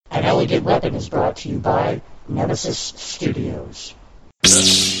Elegant Weapon is brought to you by Nemesis Studios.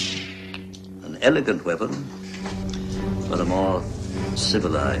 An elegant weapon for a more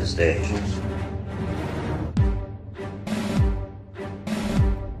civilized age.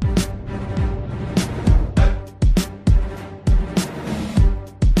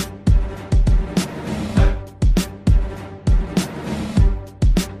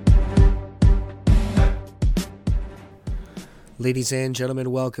 Ladies and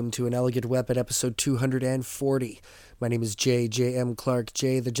gentlemen, welcome to An Elegant Weapon, episode 240. My name is J.M. Clark,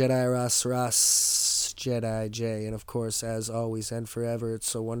 J, the Jedi Ras, Jedi J. And of course, as always and forever, it's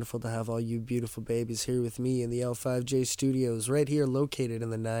so wonderful to have all you beautiful babies here with me in the L5J studios, right here located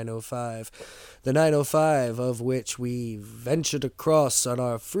in the 905. The 905 of which we ventured across on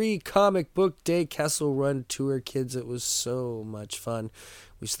our free comic book day Kessel Run tour, kids. It was so much fun.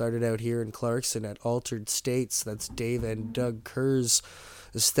 We started out here in Clarkson at Altered States. That's Dave and Doug Kerr's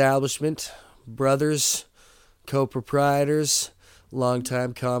establishment. Brothers, co-proprietors,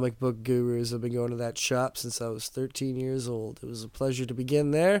 longtime comic book gurus. I've been going to that shop since I was 13 years old. It was a pleasure to begin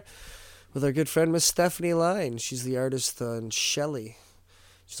there with our good friend Miss Stephanie Line. She's the artist on Shelley.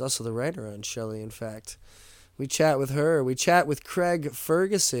 She's also the writer on Shelley, in fact. We chat with her. We chat with Craig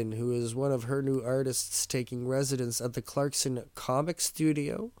Ferguson, who is one of her new artists taking residence at the Clarkson Comic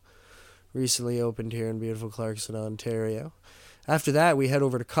Studio, recently opened here in beautiful Clarkson, Ontario. After that, we head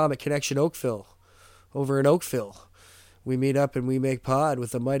over to Comic Connection Oakville. Over in Oakville, we meet up and we make pod with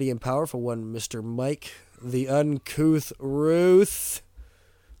the mighty and powerful one, Mr. Mike, the Uncouth Ruth.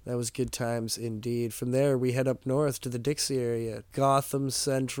 That was good times indeed. From there, we head up north to the Dixie area. Gotham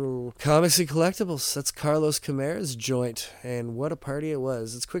Central Comics and Collectibles. That's Carlos Camara's joint. And what a party it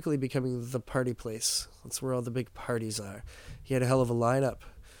was. It's quickly becoming the party place. That's where all the big parties are. He had a hell of a lineup.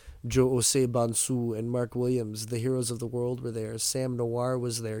 Joe Osei Bonsu and Mark Williams, the heroes of the world, were there. Sam Noir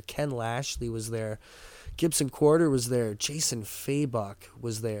was there. Ken Lashley was there. Gibson Quarter was there. Jason Fabok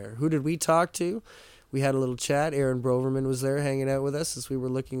was there. Who did we talk to? We had a little chat. Aaron Broverman was there hanging out with us as we were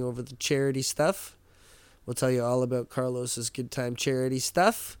looking over the charity stuff. We'll tell you all about Carlos's good time charity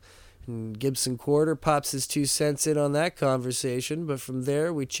stuff. And Gibson Quarter pops his 2 cents in on that conversation. But from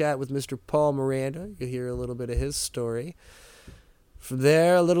there, we chat with Mr. Paul Miranda. You'll hear a little bit of his story. From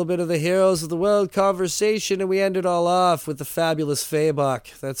there, a little bit of the Heroes of the World conversation. And we end it all off with the fabulous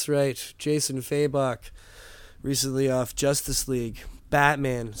Fabok. That's right, Jason Fabok. Recently off Justice League.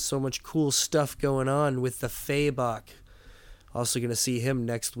 Batman, so much cool stuff going on with the Fabok. Also going to see him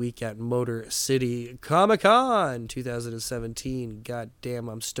next week at Motor City Comic Con 2017. God damn,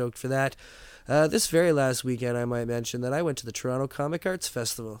 I'm stoked for that. This very last weekend, I might mention that I went to the Toronto Comic Arts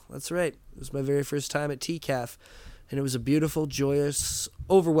Festival. That's right. It was my very first time at TCAF, and it was a beautiful, joyous,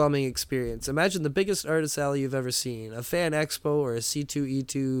 overwhelming experience. Imagine the biggest artist alley you've ever seen, a fan expo or a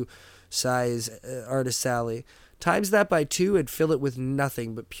C2E2 size artist alley. Times that by 2 and fill it with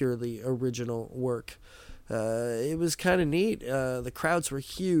nothing but purely original work. It was kind of neat. The crowds were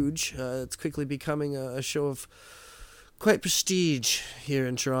huge. It's quickly becoming a show of quite prestige here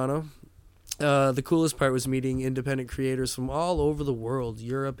in Toronto. The coolest part was meeting independent creators from all over the world.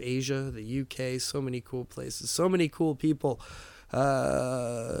 Europe, Asia, the UK, so many cool places. So many cool people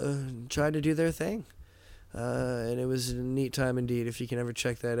trying to do their thing. And it was a neat time indeed. If you can ever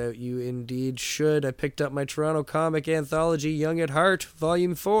check that out, you indeed should. I picked up my Toronto comic anthology, Young at Heart,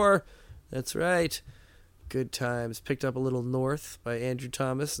 Volume 4. That's right. Good times. Picked up a little North by Andrew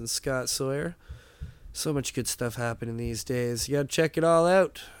Thomas and Scott Sawyer. So much good stuff happening these days. You gotta check it all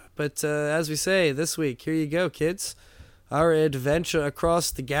out. But as we say, this week, here you go, kids. Our adventure across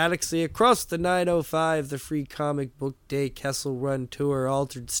the galaxy, across the 905, the free comic book day Kessel Run tour,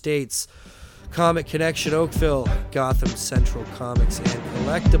 Altered States, Comic Connection Oakville, Gotham Central Comics and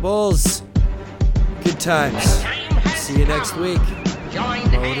Collectibles. Good times. See you next week.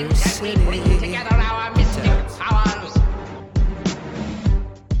 Motor City. Together our mystic powers.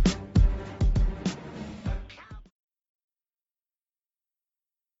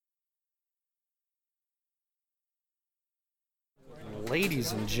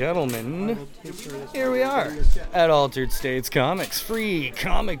 Ladies and gentlemen, here we are at Altered States Comics, free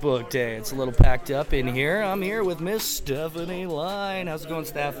comic book day. It's a little packed up in here. I'm here with Miss Stephanie Line. How's it going,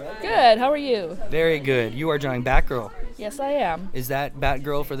 Steph? Good, how are you? Very good. You are drawing Batgirl. Yes, I am. Is that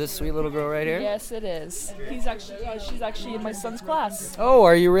Batgirl for this sweet little girl right here? Yes, it is. She's actually in my son's class. Oh,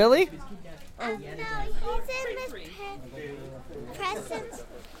 are you really? No, he's in Miss Preston's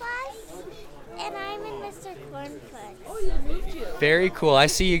class, and I'm in Mr. Cornfoot. Oh, you moved you. Very cool. I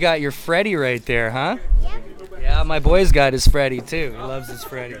see you got your Freddy right there, huh? Yep. Yeah, my boy's got his Freddy, too. He loves his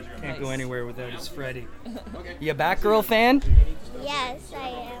Freddy. Can't go anywhere without his Freddy. You a Batgirl fan? Yes, I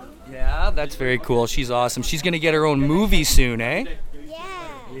am. Yeah, that's very cool. She's awesome. She's going to get her own movie soon, eh? Yeah.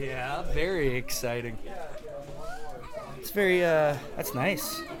 Yeah, very exciting. It's very, that's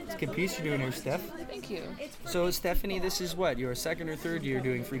nice. It's a good piece you're doing here, Steph. Thank you. So, Stephanie, this is what, your second or third year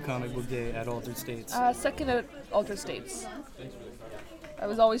doing Free Comic Book Day at Altered States? Second at Altered States. I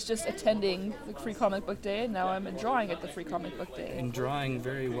was always just attending the Free Comic Book Day, and now I'm drawing at the Free Comic Book Day. And drawing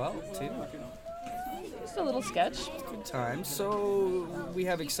very well, too. Just a little sketch. Good time. So, we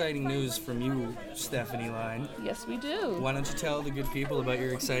have exciting news from you, Stephanie Line. Yes, we do. Why don't you tell the good people about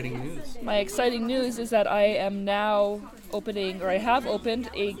your exciting news? My exciting news is that I am now opening, or I have opened,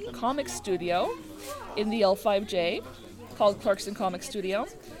 a comic studio in the L5J called Clarkson Comic Studio.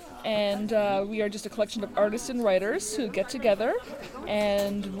 And we are just a collection of artists and writers who get together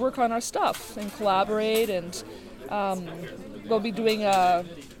and work on our stuff and collaborate. And we'll be doing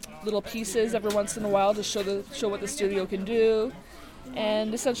little pieces every once in a while to show what the studio can do.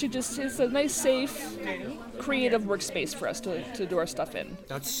 And essentially just it's a nice, safe, creative workspace for us to do our stuff in.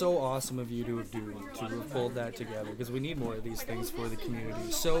 That's so awesome of you to have pulled that together, because we need more of these things for the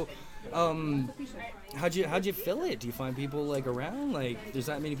community. So, how'd you fill it? Do you find people like around? Like, there's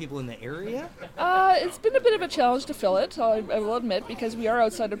that many people in the area? It's been a bit of a challenge to fill it, I will admit, because we are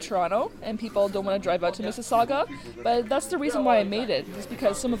outside of Toronto and people don't want to drive out to Mississauga. But that's the reason why I made it, is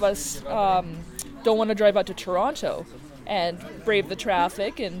because some of us don't want to drive out to Toronto and brave the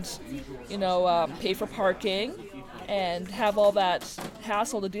traffic and, pay for parking and have all that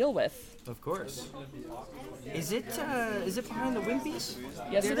hassle to deal with. Of course. Is it behind the Wimpies?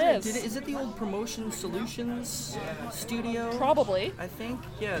 Yes, it is. Is it the old Promotion Solutions studio? Probably. I think.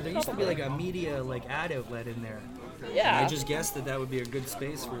 Yeah, there used to be like a media ad outlet in there. Yeah. I just guessed that would be a good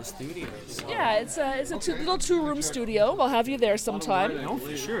space for a studio. So. Yeah, it's a little two-room studio. I'll have you there sometime. No,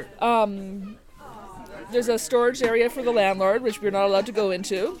 for sure. There's a storage area for the landlord, which we're not allowed to go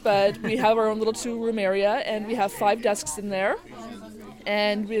into, but we have our own little two-room area, and we have 5 desks in there.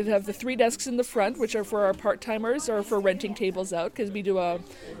 And we have the 3 desks in the front, which are for our part-timers or for renting tables out, because we do a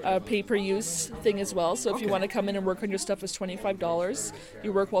pay-per-use thing as well. So if you want to come in and work on your stuff, it's $25.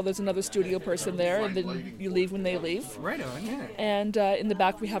 You work while there's another studio person there, and then you leave when they leave. Right on, yeah. And in the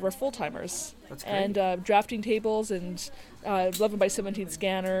back, we have our full-timers. That's great. And drafting tables and 11 by 17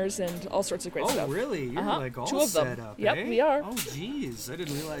 scanners and all sorts of great stuff. Oh, really? You're all 2 of them. set up, Yep, eh? we are. Oh, geez. I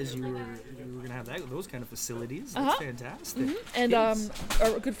didn't realize you were going to have those kind of facilities. That's fantastic. And Yes.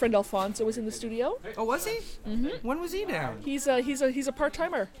 our good friend Alfonso was in the studio. Oh, was he? Mm-hmm. When was he down? He's a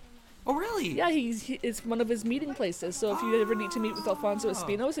part-timer. Oh, really? Yeah, it's one of his meeting places. So if you ever need to meet with Alfonso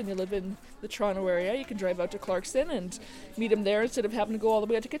Espinos and you live in the Toronto area, you can drive out to Clarkson and meet him there instead of having to go all the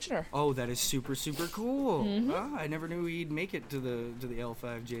way out to Kitchener. Oh, that is super, super cool. I never knew he'd make it to the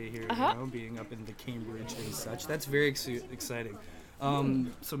L5J here, being up in the Cambridge and such. That's very exciting.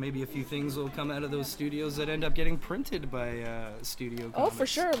 So maybe a few things will come out of those studios that end up getting printed by Studio Comics. Oh, for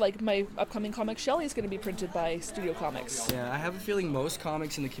sure. Like my upcoming comic Shelley is going to be printed by Studio Comics. Yeah, I have a feeling most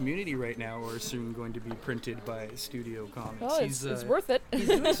comics in the community right now are soon going to be printed by Studio Comics. Oh, it's worth it. He's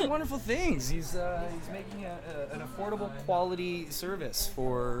doing some wonderful things. He's making an affordable quality service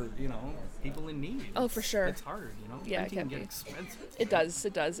for people in need. Oh, for sure. It's hard, Yeah, Printing it can get be. expensive.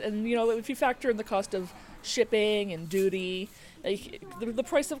 It does. And if you factor in the cost of shipping and duty, like the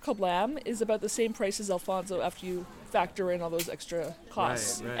price of Kablam is about the same price as Alfonso after you factor in all those extra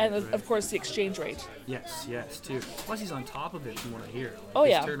costs. Right, and right. of course the exchange rate. Yes, too. Plus he's on top of it from what I hear. Oh,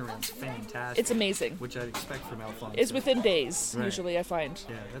 His yeah. turnaround's fantastic. It's amazing. Which I'd expect from Alfonso. It's within days, Right. usually, I find.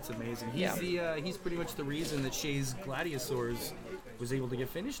 Yeah, that's amazing. Yeah. He's pretty much the reason that Shay's Gladiasaurs was able to get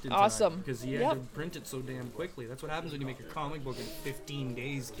finished in Awesome. time. Because he had Yep. to print it so damn quickly. That's what happens when you make a comic book in 15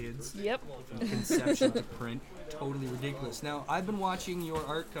 days, kids. Yep. From conception to print. Totally ridiculous. Now, I've been watching your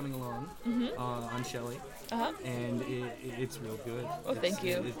art coming along on Shelley. And it's real good. Oh, thank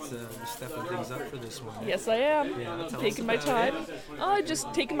you. It's you're stepping things up for this one. Yes, I am. Yeah, tell us Taking my about time. it. Oh,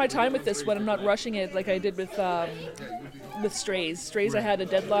 just taking my time with this one. I'm not rushing it like I did with Strays. Strays, I had a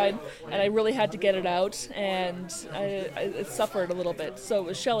deadline, and I really had to get it out, and it suffered a little bit. So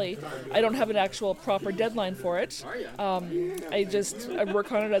with Shelley, I don't have an actual proper deadline for it. I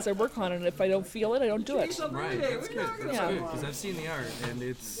work on it as I work on it, and if I don't feel it, I don't do it. Right, that's good. That's Yeah. good, because I've seen the art, and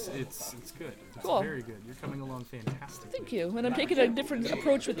it's good. It's Cool. very good. You're coming along fantastic. fantastic. Thank you. And I'm taking a different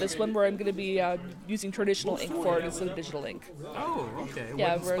approach with this one, where I'm going to be using traditional ink for it instead of digital ink. Oh, okay.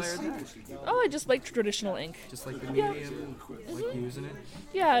 Yeah, What inspired that? Oh, I just like traditional ink. Just like the medium, like using it?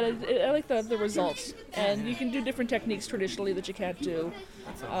 Yeah, I like the results. And you can do different techniques traditionally that you can't do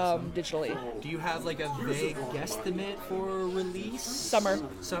digitally. Do you have like a vague guesstimate for release? Summer.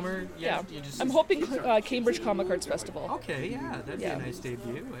 Summer? Yeah. You just... I'm hoping Cambridge Comic Arts Festival. Okay, yeah, that'd be a nice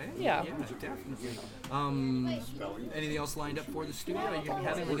debut, eh? Yeah. Yeah, definitely. Anything else lined up for the studio? Are you going to be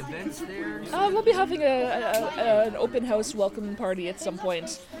having like events there? We'll be having an open house welcome party at some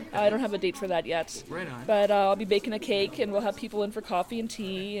point. I don't have a date for that yet. Right on. But I'll be baking a cake, and we'll have people in for coffee and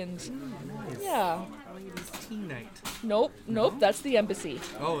tea, and yeah. Tea night. Nope, that's the embassy.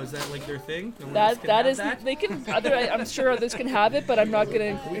 Oh, is that like their thing? No one else can That have is that? they can. I'm sure others can have it, but I'm not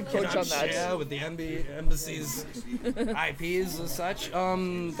going to encroach on that. Yeah, with the embassy's IPs and such.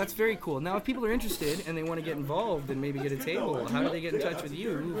 That's very cool. Now, if people are interested and they want to get involved and maybe get a table, how do they get in touch with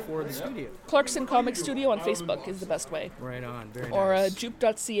you for the studio? Clarkson Comic Studio on Facebook is the best way. Right on. Very nice. Or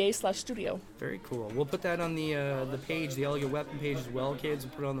jupe.ca/studio. Very cool. We'll put that on the page, the Elegant Weapon page as well, kids.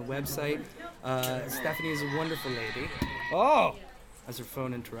 We'll put it on the website. Stephanie is a wonderful lady. Oh! As her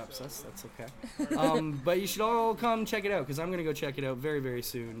phone interrupts us, that's okay. But you should all come check it out, because I'm going to go check it out very, very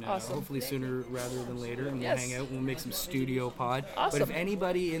soon. Awesome. Hopefully sooner rather than later, and Yes. we'll hang out and we'll make some studio pod. Awesome. But if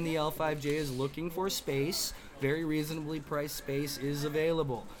anybody in the L5J is looking for space, very reasonably priced space is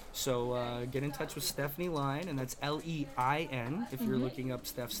available. So get in touch with Stephanie Line, and that's Lein if you're looking up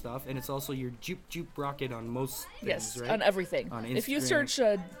Steph's stuff. And it's also your Jupe Rocket on most things, Yes, right? on everything. On If you Instagram.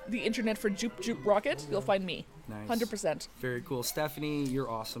 search the internet for Jupe Rocket, you'll find me. Nice. 100%. Very cool. Stephanie, you're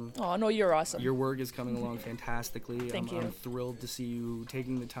awesome. Oh, no, you're awesome. Your work is coming along fantastically. Thank you. I'm thrilled to see you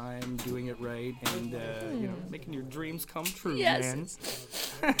taking the time, doing it right, and making your dreams come true, Yes.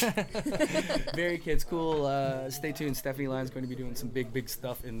 man. Very kids, cool. Stay tuned. Stephanie Line's going to be doing some big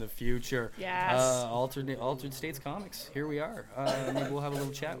stuff in the future. Yes. Altered States Comics. Here we are. Maybe we'll have a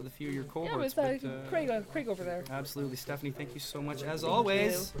little chat with a few of your Yeah, cohorts. with Craig over there. Absolutely, Stephanie. Thank you so much as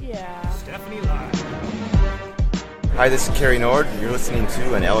always. Yeah. Stephanie Line. Hi, this is Kerry Nord. You're listening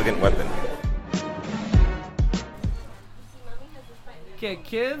to An Elegant Weapon. Okay,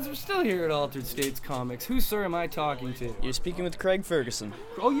 kids, we're still here at Altered States Comics. Who, sir, am I talking to? You're speaking with Craig Ferguson.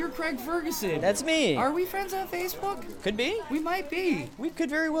 Oh, you're Craig Ferguson. That's me. Are we friends on Facebook? Could be. We might be. We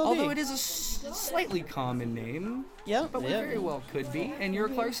could very well Although be. it is a slightly common name. Yeah, But we very well could be. And you're a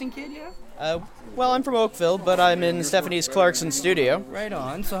Clarkson kid, yeah? Well, I'm from Oakville, but I'm in Stephanie's Clarkson studio. Right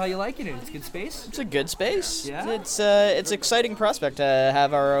on. So how you liking it? It's good space? It's a good space. Yeah? It's an exciting prospect to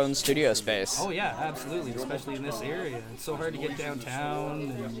have our own studio space. Oh, yeah, absolutely. Especially in this area. It's so hard to get downtown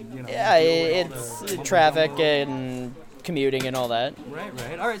and, Yeah, deal with all it's the traffic mumbo-jumbo. and commuting and all that. Right.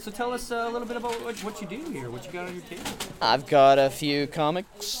 All right, so tell us a little bit about what you do here. What you got on your table? I've got a few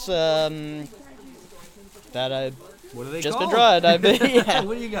comics that I've What are they just called? been drawing. Yeah.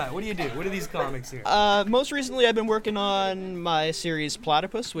 What do you got? What do you do? What are these comics here? Most recently, I've been working on my series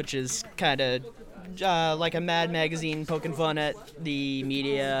Platypus, which is kind of like a Mad Magazine poking fun at the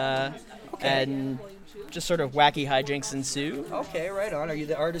media and just sort of wacky hijinks ensue. Okay, right on. Are you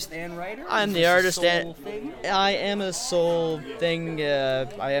the artist and writer? I'm Is the this a artist sole and thing? I am a sole thing.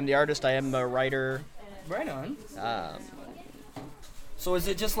 I am the artist. I am the writer. Right on. Um, So is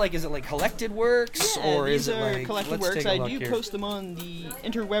it like collected works, or these is it are like collected let's works. take a I look do here. post them on the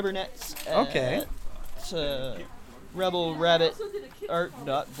interwebber nets. Okay. It's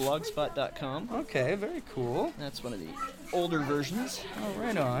rebelrabbitart.blogspot.com. Okay, very cool. That's one of the older versions. Oh,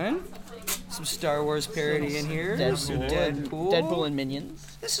 right on. Some Star Wars parody in here. Some Deadpool. Deadpool and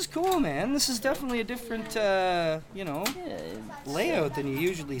Minions. This is cool, man. This is definitely a different, layout than you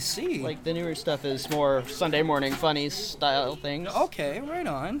usually see. Like the newer stuff is more Sunday morning funny style things. Okay, right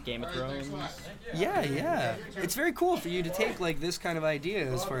on. Game of Thrones. Yeah. It's very cool for you to take like this kind of idea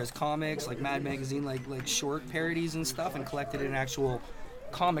as far as comics, like Mad Magazine, like short parodies and stuff, and collect it in actual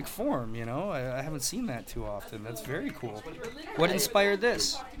comic form. You know, I haven't seen that too often. That's very cool. What inspired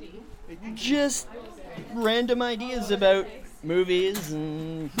this? Just random ideas about movies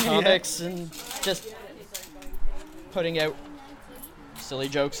and comics and just putting out silly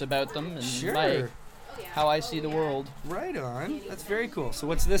jokes about them and Sure. how I see the world. Right on. That's very cool. So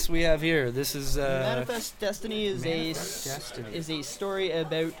what's this we have here? This is Manifest Destiny is Manifest Destiny. is a story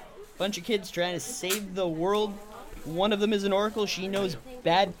about a bunch of kids trying to save the world. One of them is an oracle. She knows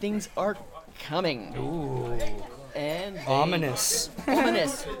bad things are coming. Ooh. And they- Ominous.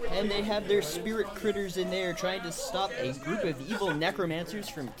 Ominous. And they have their spirit critters in there trying to stop a group of evil necromancers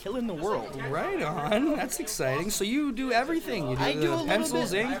from killing the world. Right on. That's exciting. So you do everything. You do I the do a little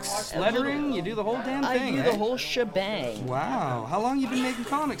pencils, bit. inks, A little- lettering. You do the whole damn I thing. do eh? the whole shebang. Wow. How long you been making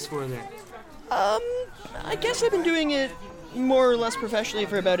comics for then? I guess I've been doing it more or less professionally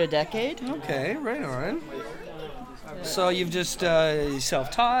for about a decade. Okay, right on. So you've just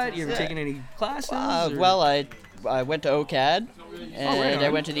self-taught? You ever taken any classes? or- Well, I went to OCAD, and right I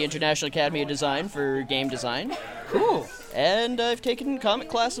on. went to the International Academy of Design for game design, Cool. and I've taken comic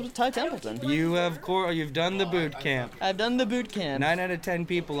classes with Ty Templeton. You've done the boot camp. I've done the boot camp. 9 out of 10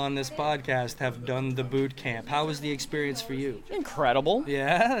 people on this podcast have done the boot camp. How was the experience for you? Incredible.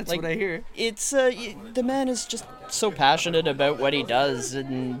 Yeah, that's Like- what I hear. It's the man is just so passionate about what he does,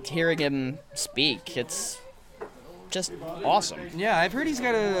 and hearing him speak, it's just awesome. Yeah, I've heard he's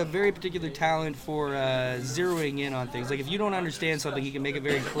got a very particular talent for zeroing in on things. Like if you don't understand something, he can make it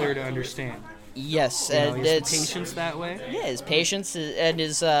very clear to understand. Yes, You know, and he has it's patience that way. yeah, his patience and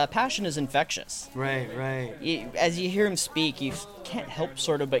his passion is infectious. Right, right. As you hear him speak, you can't help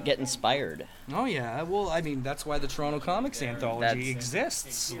sort of but get inspired. Oh yeah. Well, I mean, that's why the Toronto Comics Anthology That's-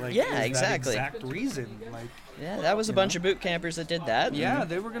 exists. Like, Yeah, is exactly. That exact reason. Like, Yeah, that was a bunch of boot campers that did that. yeah, and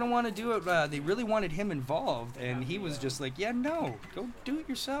they were gonna want to do it. They really wanted him involved, and he was just like, "Yeah, no, go do it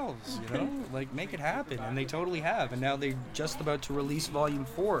yourselves. You know, like make it happen." And they totally have. And now they're just about to release Volume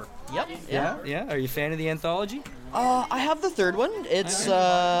 4. Yep. Yeah, yeah. Are you a fan of the anthology? I have the third one. It's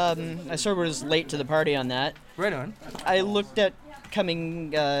I sort of was late to the party on that. Right on. I looked at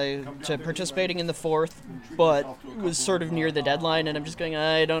coming to participating in the fourth, but was sort of near the deadline, and I'm just going,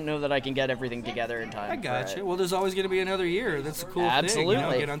 I don't know that I can get everything together in time. I for gotcha. it. Well, there's always going to be another year. That's a cool thing. Absolutely. You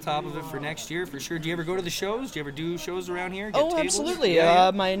know, get on top of it for next year for sure. Do you ever go to the shows? Do you ever do shows around here? Get Oh, tables? absolutely.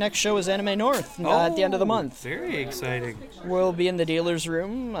 Yeah, My next show is Anime North at the end of the month. Very exciting. We'll be in the dealer's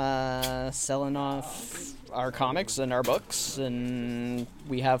room selling off our comics and our books, and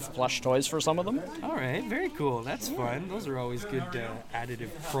we have plush toys for some of them. All right, very cool. That's fun. Those are always good additive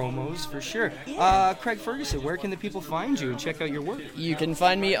promos for sure. Craig Ferguson, where can the people find you and check out your work? You can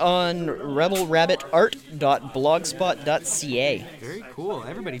find me on rebelrabbitart.blogspot.ca. Very cool.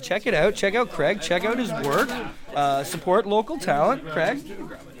 Everybody, check it out. Check out Craig. Check out his work. Support local talent. Craig,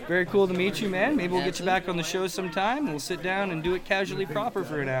 very cool to meet you, man. Maybe we'll get you back on the show sometime, and we'll sit down and do it casually proper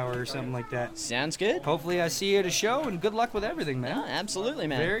for an hour or something like that. Sounds good. Hopefully I see you at a show, and good luck with everything, man. Yeah, absolutely,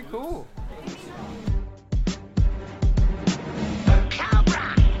 man. Very cool.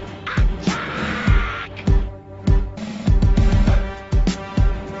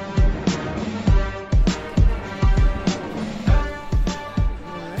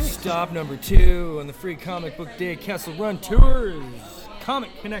 Stop number 2 on the Free Comic Book Day Kessel Run Tours. Comic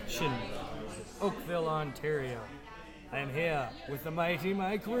Connection, Oakville, Ontario. I am here with the mighty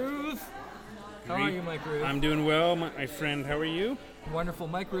Mike Ruth. How are you, Mike Ruth? I'm doing well, my friend. How are you? Wonderful.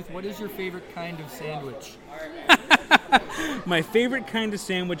 Mike Ruth, what is your favorite kind of sandwich? My favorite kind of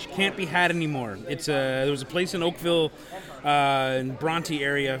sandwich can't be had anymore. There was a place in Oakville, in Bronte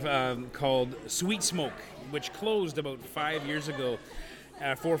area, called Sweet Smoke, which closed about 5 years ago.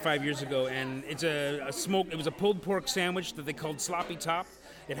 4 or 5 years ago, and it's a smoke. It was a pulled pork sandwich that they called sloppy top.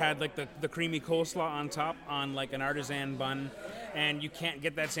 It had like the creamy coleslaw on top on like an artisan bun, and you can't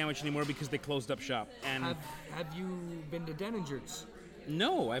get that sandwich anymore because they closed up shop. And Have you been to Denninger's?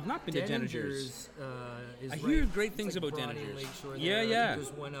 no, I've not been to Denninger's. Is I right- hear great it's things like about Bronte Denninger's. Lakeshore Yeah, there. I yeah. think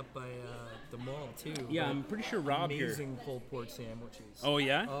there's one up by the mall too. Yeah, but I'm pretty sure Rob here. amazing pulled pork sandwiches. Oh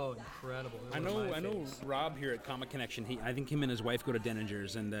yeah. Oh, incredible. I They're one of know my faves. Rob here at Comic Connection. I think him and his wife go to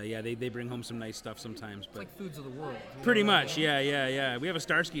Denninger's, and yeah, they bring home some nice stuff sometimes. It's But like Foods of the World. You pretty know what I much, mean? yeah. We have a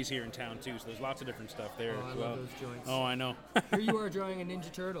Starsky's here in town too, so there's lots of different stuff there Oh, I as well. love those joints. Oh, I know. Here you are drawing a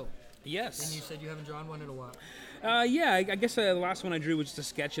Ninja Turtle, and Yes. you said you haven't drawn one in a while. Yeah, I guess the last one I drew was just a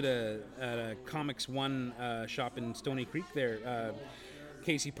sketch at a Comics One shop in Stony Creek there.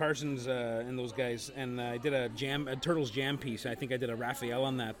 Casey Parsons and those guys, and I did a Turtles jam piece. I think I did a Raphael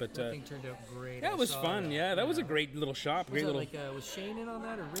on that, but That thing turned out great. yeah, I it was saw fun. that. Yeah, that was a great little shop. Was Great that little. was Shane in on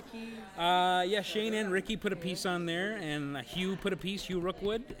that or Ricky? Yeah, Shane and Ricky put a piece on there, and Hugh put a piece, Hugh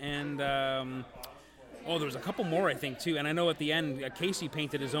Rookwood, and there was a couple more I think too. And I know at the end Casey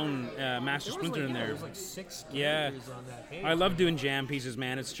painted his own Master Splinter in there. There was like 6 Yeah. characters on that page. I love doing jam pieces,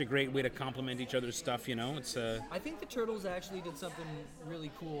 man. It's such a great way to complement each other's stuff. You know, it's I think the Turtles actually did something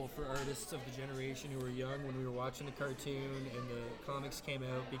really cool for artists of the generation who were young when we were watching the cartoon and the comics came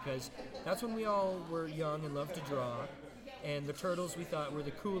out, because that's when we all were young and loved to draw. And the turtles we thought were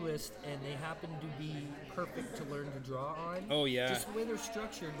the coolest, and they happen to be perfect to learn to draw on. Oh, yeah. Just the way they're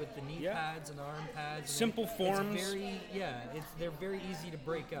structured with the knee pads and the arm pads. Simple forms. They're very easy to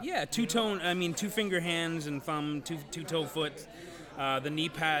break up. Yeah, two-tone, I mean, two-finger hands and thumb, two-toe foot. The knee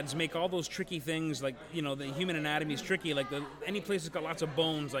pads make all those tricky things, like, you know, the human anatomy is tricky. Like, any place that's got lots of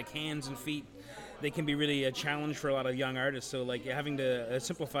bones, like hands and feet, they can be really a challenge for a lot of young artists. So, like, having to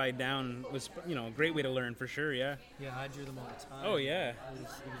simplify it down was, you know, a great way to learn for sure, yeah. Yeah, I drew them all the time. Oh, yeah. It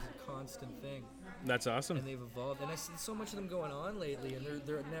was a constant thing. That's awesome. And they've evolved. And I see so much of them going on lately, and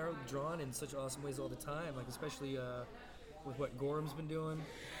they're now drawn in such awesome ways all the time, like especially with what Gorham's been doing.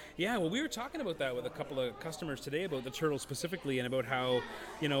 Yeah, well, we were talking about that with a couple of customers today about the turtles specifically, and about how,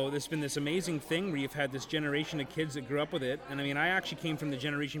 you know, there's been this amazing thing where you've had this generation of kids that grew up with it. And I mean, I actually came from the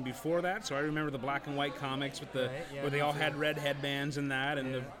generation before that, so I remember the black and white comics with where they all had red headbands and that,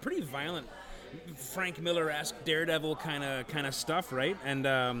 and the pretty violent Frank Miller-esque Daredevil kind of stuff, right? And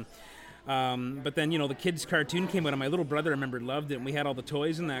but then, you know, the kids' cartoon came out, and my little brother, I remember, loved it, and we had all the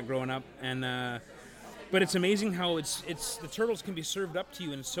toys and that growing up, and but it's amazing how it's the turtles can be served up to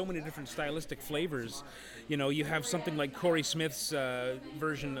you in so many different stylistic flavors. You know, you have something like Corey Smith's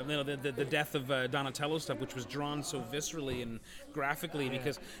version of, you know, the death of Donatello stuff, which was drawn so viscerally and graphically,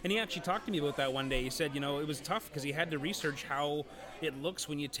 and he actually talked to me about that one day. He said, you know, it was tough because he had to research how it looks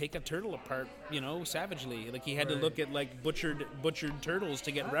when you take a turtle apart, you know, savagely. Like, he had to look at like butchered turtles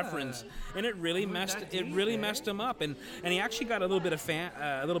to get reference, and it really messed him up. And he actually got a little bit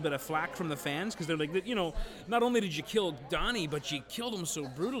of flack from the fans, because they're like, you know, not only did you kill Donnie, but you killed him so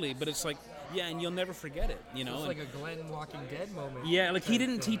brutally. But it's like, yeah, and you'll never forget it, you know. It's like a Glenn Walking Dead moment. Yeah, like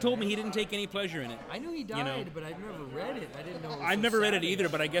he told me he didn't take any pleasure in it. I knew he died, you know? But I've never read it. I didn't know. I've never read it either,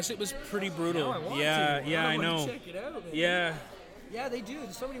 but I guess it was pretty brutal. Now I want to. I know. Check it out, man. Yeah. Yeah, they do.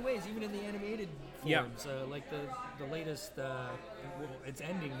 There's so many ways, even in the animated forms. Like the latest. Well, it's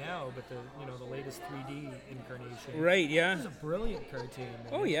ending now, but the latest 3D incarnation. Right. Yeah. It's a brilliant cartoon.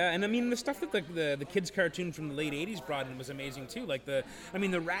 Man. Oh yeah, and I mean the stuff that the kids' cartoon from the late '80s brought in was amazing too. Like the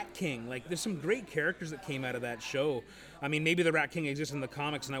Rat King. Like, there's some great characters that came out of that show. I mean, maybe the Rat King exists in the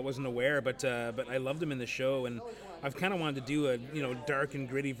comics and I wasn't aware, but I loved him in the show, and I've kind of wanted to do dark and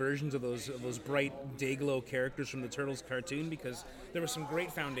gritty versions of those bright day-glow characters from the Turtles cartoon, because there was some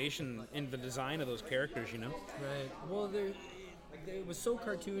great foundation in the design of those characters, you know. Right. Well, it was so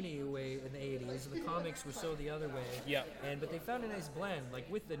cartoony way in the 80s, and the comics were so the other way. Yeah. But they found a nice blend, like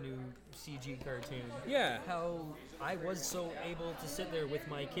with the new CG cartoon. Yeah. How I was so able to sit there with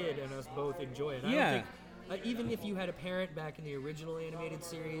my kid and us both enjoy it. I Yeah. don't think, even if you had a parent back in the original animated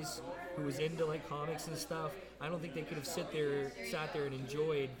series who was into like comics and stuff, I don't think they could have sat there and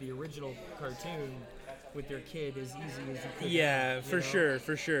enjoyed the original cartoon with their kid as easy as you could. Yeah, for sure.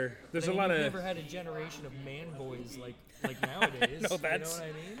 There's a lot of. Never had a generation of man boys like nowadays. No, that's you know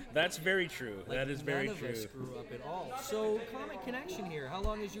what I mean? That's very true. That is very true. None of us grew up at all. So, Comic Connection here. How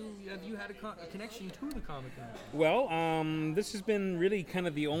long have you had a connection to the Comic Connection? Well, this has been really kind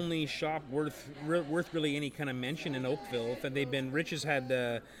of the only shop worth really any kind of mention in Oakville. Rich has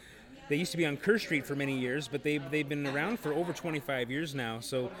had. They used to be on Kerr Street for many years, but they've been around for over 25 years now.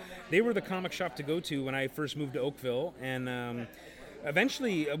 So they were the comic shop to go to when I first moved to Oakville. And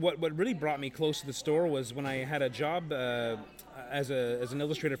eventually, what really brought me close to the store was when I had a job as an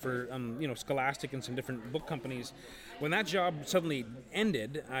illustrator for Scholastic and some different book companies. When that job suddenly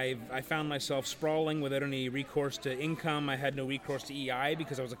ended, I found myself sprawling without any recourse to income. I had no recourse to EI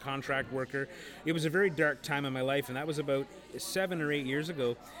because I was a contract worker. It was a very dark time in my life, and that was about 7 or 8 years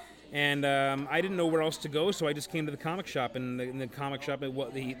ago. And I didn't know where else to go, so I just came to the comic shop. And the comic shop,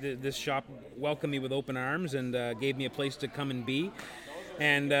 this shop welcomed me with open arms and gave me a place to come and be.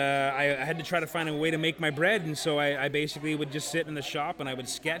 And I had to try to find a way to make my bread, and so I basically would just sit in the shop and I would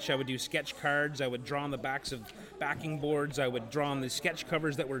sketch. I would do sketch cards. I would draw on the backs of backing boards. I would draw on the sketch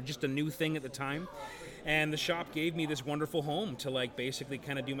covers that were just a new thing at the time. And the shop gave me this wonderful home to basically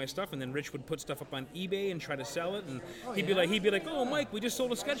kind of do my stuff. And then Rich would put stuff up on eBay and try to sell it. And he'd be like, "Oh, Mike, we just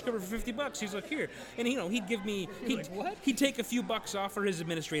sold a sketch cover for $50." He's like, "Here," and he'd give me, he'd take a few bucks off for his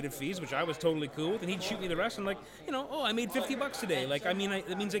administrative fees, which I was totally cool with, and he'd shoot me the rest. I'm like, I made $50 today. Like, I mean,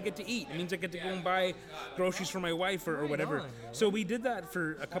 it means I get to eat. It means I get to go and buy groceries for my wife or whatever. So we did that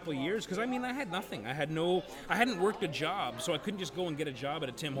for a couple of years because I had nothing. I hadn't worked a job, so I couldn't just go and get a job at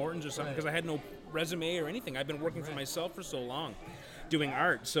a Tim Hortons or something because I had no resume or anything. I've been working for myself for so long doing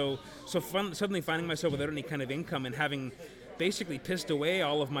art. So suddenly finding myself without any kind of income and having basically pissed away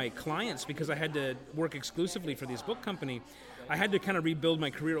all of my clients because I had to work exclusively for this book company, I had to kind of rebuild my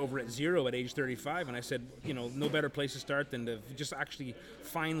career over at zero at age 35, and I said, no better place to start than to just actually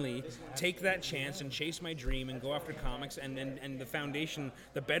finally take that chance and chase my dream and go after comics. And the foundation,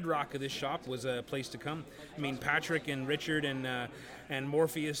 the bedrock of this shop was a place to come. I mean, Patrick and Richard and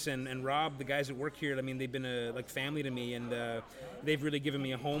Morpheus and Rob, the guys that work here, I mean, they've been like family to me, and they've really given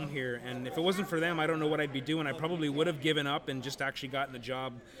me a home here. And if it wasn't for them, I don't know what I'd be doing. I probably would have given up and just actually gotten a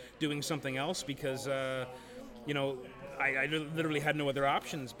job doing something else because, I literally had no other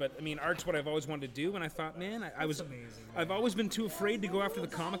options. But I mean, art's what I've always wanted to do, and I thought, man, I've always been too afraid to go after the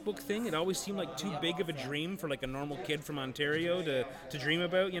comic book thing. It always seemed like too big of a dream for like a normal kid from Ontario to dream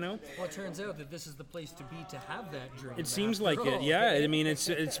about, Well, it turns out that this is the place to be to have that dream. It seems like it, yeah. I mean, I've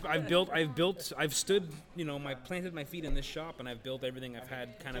stood, I planted my feet in this shop, and I've built everything I've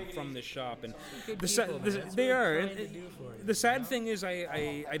had kind of from this shop. And they are. And the sad thing is,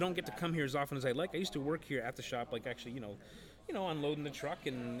 I don't get to come here as often as I like. I used to work here at the shop, like actually, unloading the truck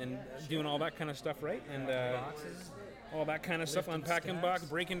and doing all that kind of stuff, right? And all that kind of stuff, unpacking boxes,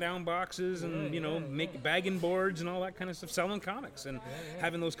 breaking down boxes, and make bagging boards and all that kind of stuff, selling comics and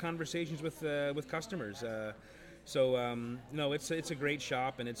having those conversations with customers. No, it's a great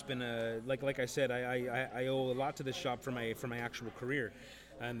shop, and it's been like I said, I owe a lot to this shop for my actual career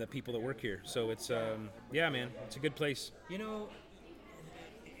and the people that work here. So it's man, it's a good place.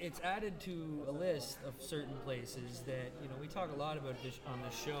 It's added to a list of certain places that, we talk a lot about this on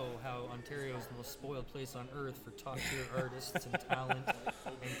this show, how Ontario is the most spoiled place on earth for top-tier artists and talent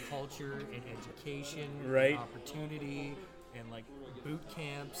and culture and education and opportunity and, like, boot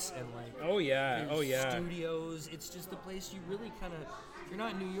camps and, like, studios. It's just the place you really kind of, if you're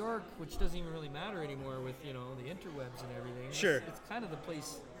not in New York, which doesn't even really matter anymore with, the interwebs and everything. Sure. It's kind of the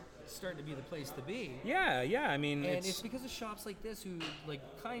place, starting to be the place to be. Yeah, I mean, and it's because of shops like this who, like,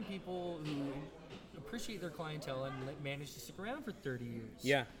 kind people who appreciate their clientele and manage to stick around for 30 years.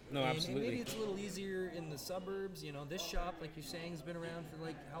 Yeah, no, absolutely. And maybe it's a little easier in the suburbs. This shop, like you're saying, has been around for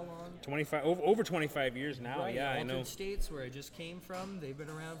like how long? Over 25 years now. Right, yeah, I know. Altered States, where I just came from, they've been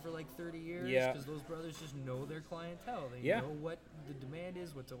around for like 30 years. Yeah. Because those brothers just know their clientele. They know what the demand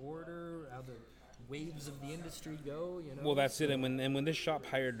is, what to order, how the waves of the industry go, Well, that's it. And when this shop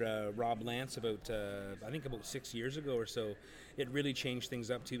hired Rob Lance about 6 years ago or so, it really changed things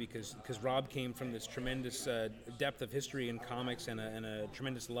up too because Rob came from this tremendous depth of history in comics and a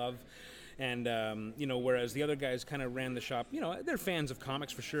tremendous love. And whereas the other guys kind of ran the shop, they're fans of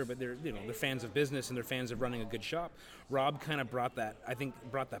comics for sure, but they're fans of business and they're fans of running a good shop. Rob kind of brought that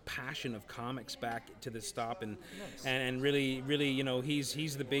passion of comics back to this stop, and really,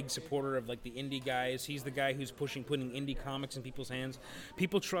 he's the big supporter of like the indie guys. He's the guy who's putting indie comics in people's hands.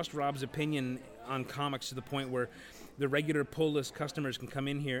 People trust Rob's opinion on comics to the point where the regular pull list customers can come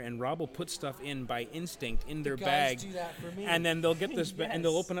in here and Rob will put stuff in by instinct in their bag, do that for me. and then they'll get this and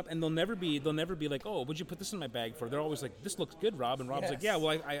they'll open up and they'll never be like, oh, would you put this in my bag for? They're always like, this looks good, Rob. And Rob's like, yeah,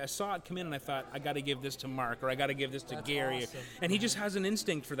 well, I saw it come in and I thought I got to give this to Mark or I got to give this to Gary. Awesome. And he just has an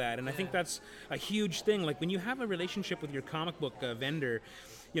instinct for that, and I think that's a huge thing. Like when you have a relationship with your comic book vendor,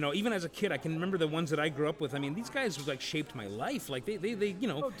 even as a kid, I can remember the ones that I grew up with. I mean, these guys was like shaped my life. Like they.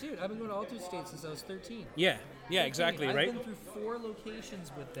 Oh, dude, I've been going to Altered States since I was 13. Yeah, exactly, right? I've been through 4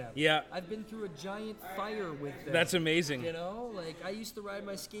 locations with them. Yeah. I've been through a giant fire with them. That's amazing. Like I used to ride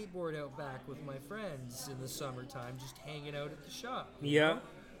my skateboard out back with my friends in the summertime, just hanging out at the shop. You know?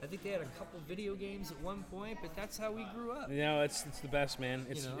 I think they had a couple video games at one point, but that's how we grew up. It's the best, man.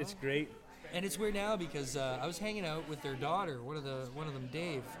 It's great. And it's weird now because I was hanging out with their daughter, one of them,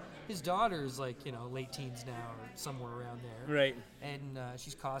 Dave. His daughter's like, late teens now or somewhere around there. Right. And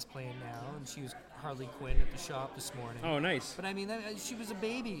she's cosplaying now, and she was Harley Quinn at the shop this morning. Oh, nice. But I mean, she was a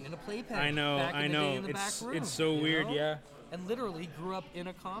baby in a playpen. I know. Back in the day in the back room, it's so weird, yeah. And literally grew up in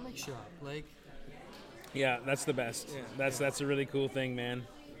a comic shop, like. Yeah, that's the best. Yeah, that's a really cool thing, man.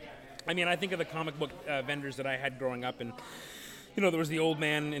 I mean, I think of the comic book vendors that I had growing up, and there was the old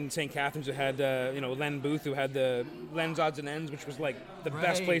man in St. Catharines who had, Len Booth, who had the Len's Odds and Ends, which was like the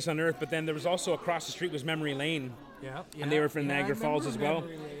best place on earth. But then there was also across the street was Memory Lane. Yeah. And they were from Niagara Falls as well.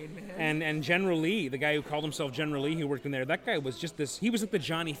 Lane, and General Lee, the guy who called himself General Lee, who worked in there, that guy was just he was like the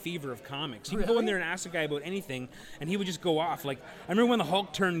Johnny Fever of comics. He would go in there and ask a guy about anything, and he would just go off. Like, I remember when the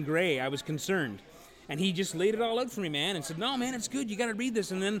Hulk turned gray, I was concerned. And he just laid it all out for me, man, and said, no, man, it's good, you got to read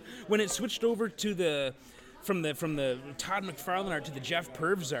this. And then when it switched over to from the Todd McFarlane art to the Jeff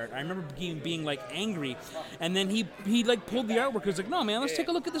Purves art, I remember being like angry, and then he like pulled the artwork. He was like, no, man, let's take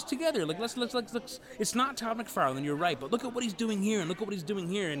a look at this together. Like let's it's not Todd McFarlane, you're right, but look at what he's doing here and look at what he's doing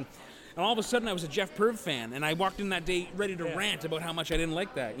here. And And all of a sudden, I was a Jeff Perv fan, and I walked in that day ready to rant about how much I didn't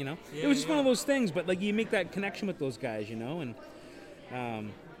like that. It was just one of those things. But like, you make that connection with those guys, and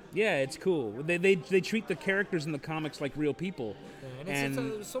yeah, it's cool. They treat the characters in the comics like real people. And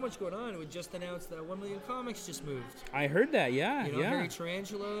there's so much going on. It was just announced that 1 Million Comics just moved. I heard that, yeah. Harry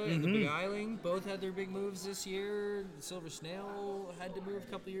Tarantula and the Big Island both had their big moves this year. Silver Snail had to move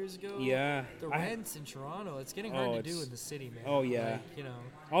a couple years ago. Yeah. The rents in Toronto, it's getting hard to do in the city, man. Oh, yeah. Like,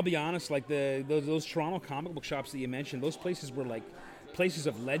 I'll be honest, like those Toronto comic book shops that you mentioned, those places were like places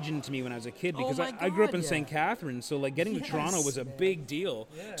of legend to me when I was a kid, because I grew up in St. Catharines, so like getting to Toronto was a big deal.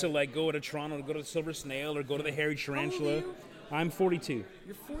 To like go to Toronto, go to Silver Snail, or go to the Harry Tarantula. How old are you? I'm 42.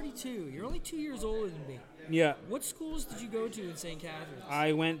 You're 42. You're only 2 years older than me. Yeah. What schools did you go to in St. Catharines?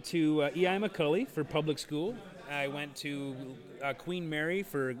 I went to E.I. McCully for public school. I went to Queen Mary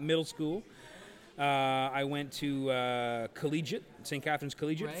for middle school. I went to Collegiate, St. Catharines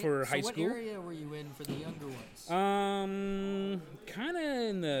Collegiate for high school. What area were you in for the younger ones? Kind of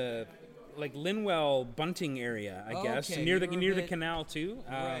in the like Linwell Bunting area, I guess, near the canal too.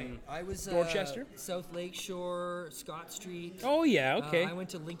 Right. I was Dorchester, South Lakeshore, Scott Street. Oh yeah, okay. I went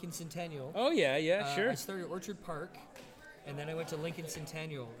to Lincoln Centennial. Oh yeah, sure. I started at Orchard Park. And then I went to Lincoln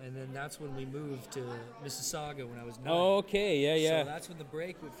Centennial, and then that's when we moved to Mississauga when I was 9. Oh, okay, yeah. So that's when the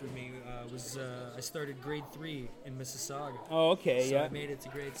break for me was. I started grade 3 in Mississauga. Oh, okay, so I made it to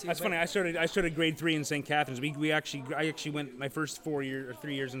grade 2. That's funny. I started grade 3 in St. Catharines. I actually went my first 3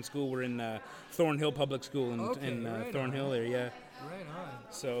 years in school were in Thornhill Public School in Thornhill there. Yeah. Right on.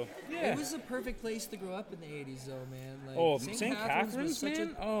 So yeah, it was a perfect place to grow up in the '80s, though, man. Like, St. Catharines was such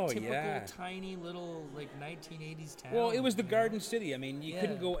man. A typical tiny little 1980s town. Well, it was the Garden City. I mean, you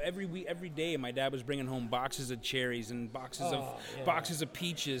couldn't go every day. My dad was bringing home boxes of cherries and boxes of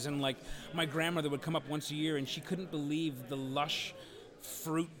peaches, and like my grandmother would come up once a year, and she couldn't believe the lush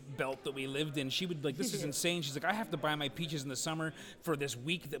fruit belt that we lived in. She would like, this is insane. She's like, I have to buy my peaches in the summer for this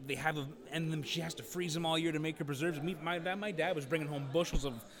week that they have, and then she has to freeze them all year to make her preserves. My dad was bringing home bushels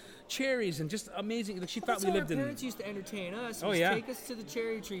of cherries and just amazing. Like, she thought we lived in. Our parents used to entertain us. Oh yeah. Take us to the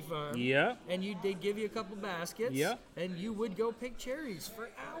cherry tree farm. Yeah. And they'd give you a couple baskets. Yeah. And you would go pick cherries for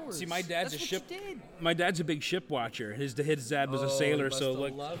hours. See, my dad's That's a ship. What you did. My dad's a big ship watcher. His dad was a sailor, so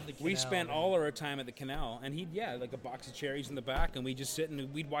like we spent man. all our time at the canal, and he'd like a box of cherries in the back, and we'd just sit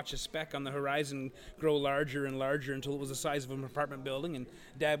and we'd watch a speck on the horizon grow larger and larger until it was the size of an apartment building, and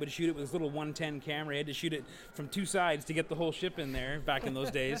Dad would shoot it with his little 110 camera. He had to shoot it from two sides to get the whole ship in there back in those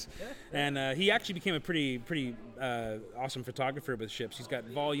days, and he actually became a pretty awesome photographer with ships. He's got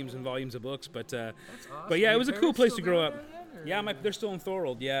volumes and volumes of books, but awesome. But yeah, it was a cool place to grow up. Then, Yeah, they're still in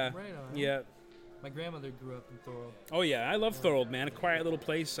Thorold. Yeah, right on. Yeah. My grandmother grew up in Thorold. Oh yeah, I love Thorold, man. A quiet little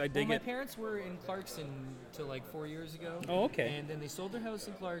place. I dig my it. parents were in Clarkson till like 4 years ago. Oh, okay. And then they sold their house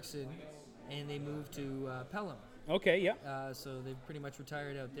in Clarkson, and they moved to Pelham. Okay, yeah. So they've pretty much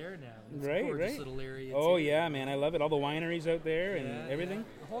retired out there now. It's Right, a gorgeous right. little area. Oh too. yeah, man, I love it. All the wineries out there and everything.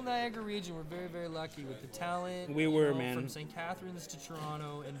 Yeah. The whole Niagara region, we're very, very lucky with the talent. We were, man. From St. Catharines to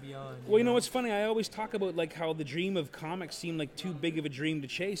Toronto and beyond. Well, you know what's funny? I always talk about like how the dream of comics seemed like too big of a dream to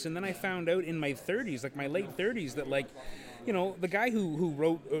chase, and then I found out in my 30s, like my late 30s, that like, you know, the guy who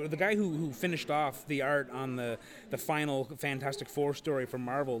wrote, or the guy who finished off the art on the final Fantastic Four story from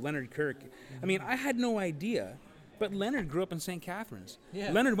Marvel, Leonard Kirk. I mean, I had no idea. But Leonard grew up in St. Catharines.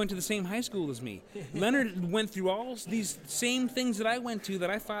 Yeah. Leonard went to the same high school as me. Leonard went through all these same things that I went to that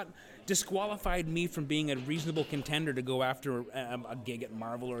I thought disqualified me from being a reasonable contender to go after a gig at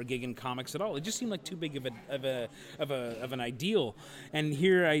Marvel or a gig in comics at all. It just seemed like too big of an ideal. And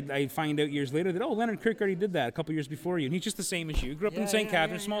here I find out years later that Leonard Kirk already did that a couple years before you, and he's just the same as you. Grew up in St.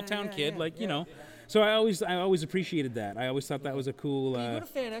 Catharines, small town kid, you know. So I always appreciated that. I always thought that was a cool. You go to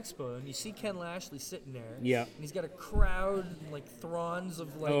Fan Expo and you see Ken Lashley sitting there. Yeah. And he's got a crowd, like throngs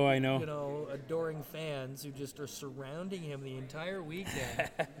of like, I know. You know, adoring fans who just are surrounding him the entire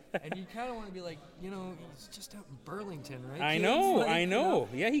weekend. And you kind of want to be like, you know, he's just out in Burlington, right? I kids? know, Like, I know. You know.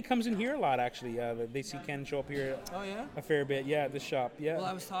 Yeah, he comes in here a lot actually. They see Ken show up here. Oh yeah. A fair bit. Yeah, at this shop. Yeah. Well,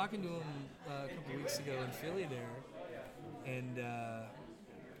 I was talking to him a couple weeks ago in Philly there, and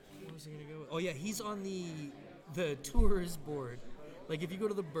what was I gonna go with? Oh yeah, he's on the tours board. Like if you go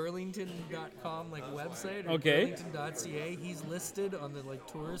to the Burlington.com like website or Burlington.ca, he's listed on the like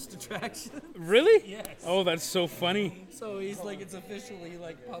tourist attraction. Really? Yes. Oh, that's so funny. So he's like, it's officially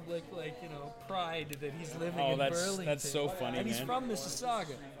like public, like, you know, pride that he's living in that's Burlington. that's so funny, and man. he's from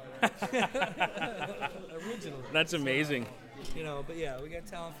Mississauga. Originally. That's amazing. You know, but yeah, we got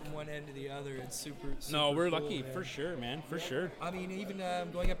talent from one end to the other. It's super No, we're cool, lucky man. for sure, man. For sure. I mean, even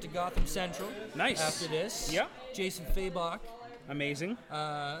going up to Gotham Central. Nice. After this. Yeah. Jason Fabach Amazing.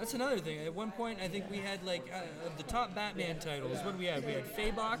 That's another thing. At one point, I think we had like of the top Batman titles. What did we have? We had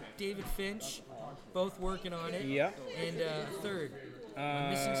Fabok, David Finch, both working on it. Yeah. And a third. I'm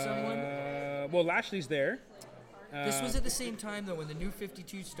missing someone. Well, Lashley's there. This was at the same time though when the New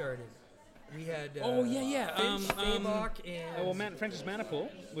 52 started. We had Finch, Fabok, and Francis Manipold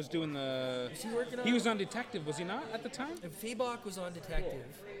was doing the. Was he working on? He was on Detective, was he not at the time? And Fabok was on Detective.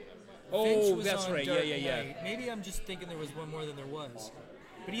 Oh, Finch was that's on right. Dark Yeah. Knight. Maybe I'm just thinking there was one more than there was.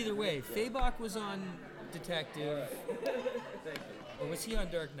 But either way, Fabok was on Detective, or was he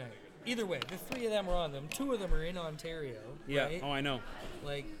on Dark Knight? Either way, the three of them were on them. Two of them are in Ontario. Yeah. Right? Oh, I know.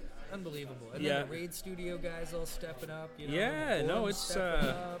 Like, unbelievable. And Yeah. then the Raid Studio guys all stepping up. You know, Yeah, no, Gordon's it's, stepping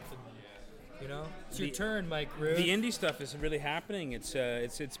up and, you know, it's your turn, Mike Ruth. The indie stuff is really happening. It's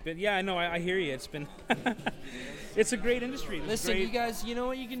been. Yeah, I know. I hear you. It's been. It's a great industry. It's Listen, great. you guys, you know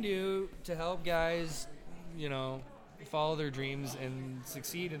what you can do to help guys, you know, follow their dreams and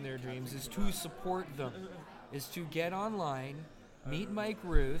succeed in their dreams is to support them, is to get online, meet Mike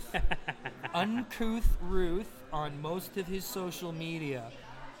Ruth, Uncouth Ruth on most of his social media,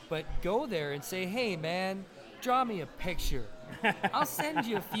 but go there and say, hey man, draw me a picture. I'll send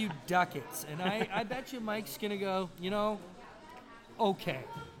you a few ducats, and I bet you Mike's gonna go, you know, okay.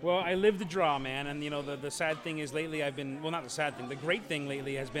 Well, I live the draw, man, and you know the sad thing is lately I've been not the sad thing. The great thing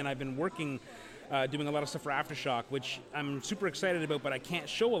lately has been I've been working, doing a lot of stuff for Aftershock, which I'm super excited about, but I can't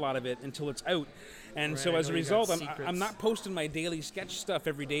show a lot of it until it's out. And so as a result, I'm not posting my daily sketch stuff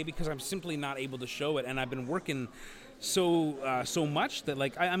every day because I'm simply not able to show it, and I've been working so much that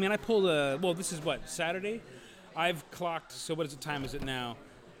like I pulled this is what, Saturday? I've clocked. So what time is it now?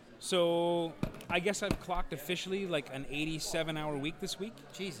 So I guess I've clocked officially like an 87-hour week this week.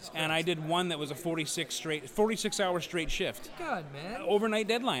 Jesus Christ. And I did one that was a 46-hour straight shift. God, man. Overnight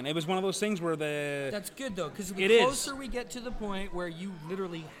deadline. It was one of those things where That's good, though, because the It is. closer we get to the point where you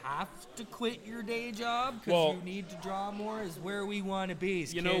literally have to quit your day job because Well- you need to draw more is where we want to be,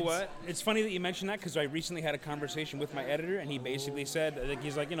 You know what? It's funny that you mentioned that because I recently had a conversation with my editor, and he basically said, like,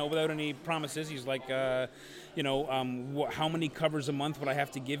 he's like, you know, without any promises, he's like, how many covers a month would I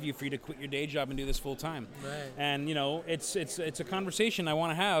have to give you for you to quit your day job and do this full time? Right. And you know, it's a conversation I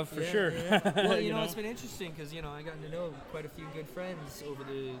want to have for sure. Yeah. Well, you know, it's been interesting because, you know, I gotten to know quite a few good friends over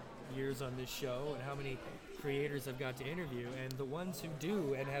the years on this show and how many creators I've got to interview. And the ones who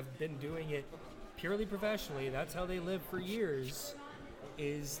do and have been doing it purely professionally, that's how they live for years,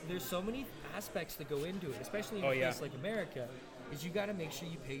 is there's so many aspects that go into it, especially in a place like America, is you got to make sure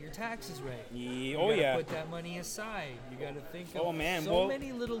you pay your taxes right. You gotta put that money aside. You got to think of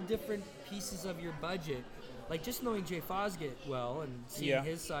many little different pieces of your budget. Like just knowing Jay Fosgate well and seeing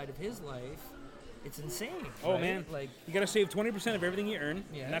his side of his life, it's insane. Oh right? man, like you got to save 20% of everything you earn,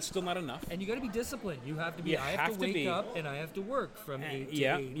 and that's still not enough. And you got to be disciplined. You have to be. I have to wake up and I have to work from 8 to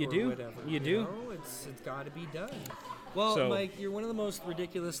 8 you or do. whatever. You do. Know? It's got to be done. Well, So- Mike, you're one of the most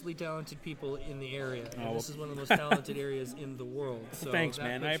ridiculously talented people in the area. And Oh, this is one of the most talented areas in the world. So Thanks, that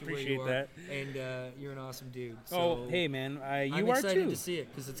man. I puts you where appreciate you are. that. And you're an awesome dude. So Oh, hey, man. You I'm are excited too. to see it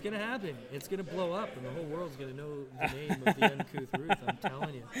because it's going to happen. It's going to blow up, and the whole world's going to know the name of the Uncouth Ruth. I'm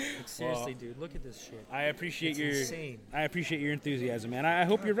telling you. Like, seriously, dude, look at this shit. I appreciate It's insane. I appreciate your enthusiasm, man. I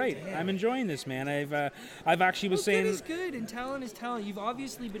hope you're right. I'm enjoying this, man. I've actually was saying. Good is good, and talent is talent. You've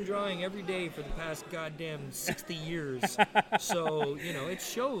obviously been drawing every day for the past goddamn 60 years. So, you know, it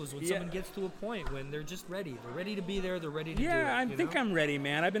shows when someone gets to a point when they're just ready. They're ready to be there. They're ready to do it. I think I'm ready,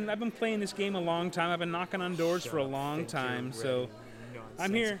 man. I've been playing this game a long time. I've been knocking on doors for a long time, so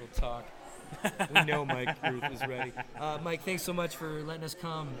I'm here. Talk. We know Mike Ruth is ready. Mike, thanks so much for letting us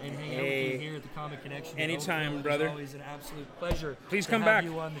come and hang out with you here at the Comic Connection. Anytime, brother. It's always an absolute pleasure. Please to come have back.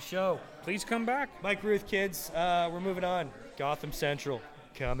 you on the show. Please come back. Mike Ruth, kids. We're moving on. Gotham Central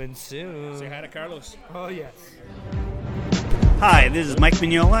coming soon. Say hi to Carlos. Oh yes. Hi, this is Mike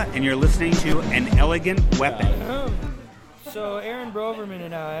Mignola, and you're listening to An Elegant Weapon. So Aaron Broverman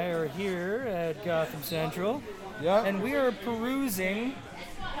and I are here at Gotham Central, and we are perusing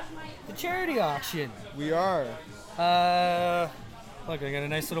the charity auction. We are. Look, I got a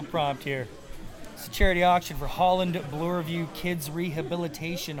nice little prompt here. It's a charity auction for Holland Bloorview Kids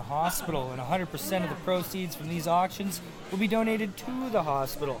Rehabilitation Hospital, and 100% of the proceeds from these auctions will be donated to the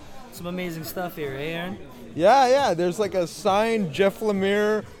hospital. Some amazing stuff here, eh, Aaron? Yeah. There's like a signed Jeff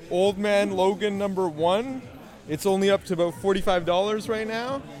Lemire Old Man Logan #1. It's only up to about $45 right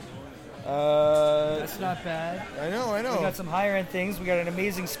now. That's not bad. I know. We got some higher end things. We got an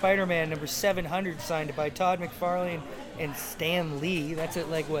Amazing Spider-Man number 700 signed by Todd McFarlane and Stan Lee. That's at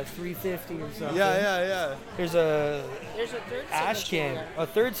like what, $350 or something. Yeah. There's a third ash signature. can, a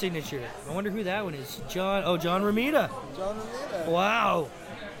third signature. I wonder who that one is. John Romita. John Romita. Wow.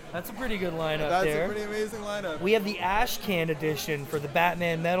 That's a pretty good lineup That's there. a pretty amazing lineup. We have the Ash Can edition for the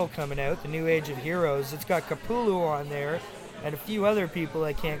Batman Metal coming out, the New Age of Heroes. It's got Capullo on there and a few other people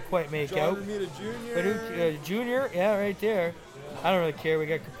I can't quite make out. John Romita Jr. But who, Junior? Yeah, right there. I don't really care. We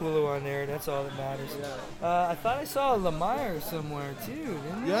got Capullo on there. That's all that matters. I thought I saw Lemire somewhere too,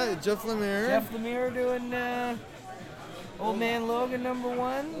 didn't I? Yeah, Jeff Lemire. Jeff Lemire doing Old Man Logan number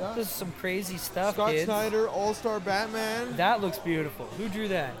 1. Yeah. This is some crazy stuff, Scott kids. Snyder, All-Star Batman. That looks beautiful. Who drew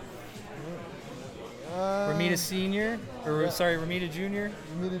that? Romita Sr. Romita Jr.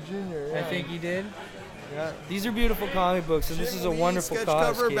 Romita Jr. Yeah. I think he did. Yeah. These are beautiful comic books, and this is a Lee wonderful sketch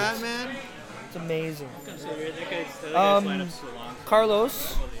cause, cover kids. Batman. It's amazing.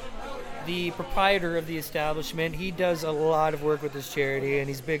 Carlos, the proprietor of the establishment, he does a lot of work with this charity, and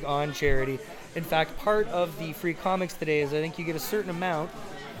he's big on charity. In fact, part of the free comics today is I think you get a certain amount.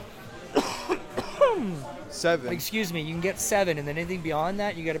 7. Excuse me, you can get 7, and then anything beyond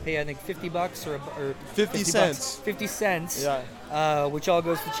that, you got to pay I think $50 or 50 cents. 50 cents. Yeah. Which all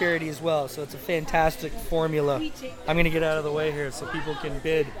goes to charity as well. So it's a fantastic formula. I'm gonna get out of the way here so people can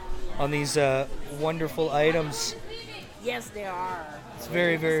bid on these wonderful items. Yes, they are. It's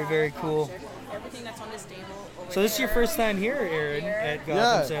very, very, very cool. Everything that's on this table. So this is your first time here, Aaron, at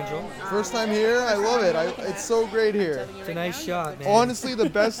Gotham Central. First time here. I love it. It's so great here. It's a nice shot, man. Honestly, the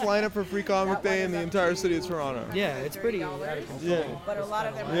best lineup for Free Comic Day in the entire city of Toronto. Yeah, it's pretty out of control. Yeah. But a lot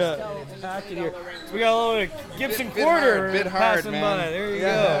of them are Yeah. still Packed in here. So we got a little bit of Gibson Quarter bit hard, passing man. by. There you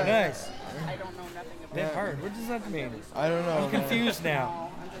Yeah. go. Nice. I don't know nothing about Bit hard. What does that mean? I don't know. I'm confused now.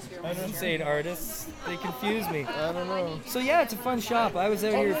 I don't say artists. They confuse me. I don't know. So yeah, it's a fun shop. I was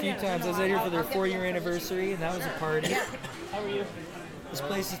out here a few times. I was out here for their 4-year anniversary, and that was a party. How are you? This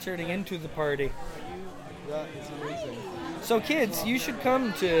place is turning into the party. Yeah, it's amazing. So kids, you should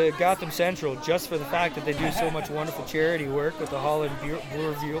come to Gotham Central just for the fact that they do so much wonderful charity work with the Holland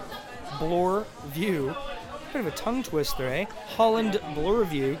Bloor View. Bit of a tongue twister, eh? Holland Bloor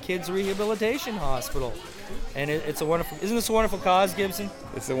View Kids Rehabilitation Hospital. And it's a wonderful, isn't this a wonderful cause, Gibson?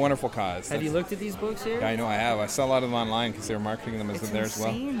 It's a wonderful cause. Have you looked at these books here? Yeah, I know I have. I saw a lot of them online because they were marketing them as there as well.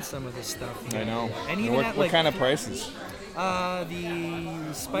 It's insane, some of this stuff. I know. And even what kind of prices?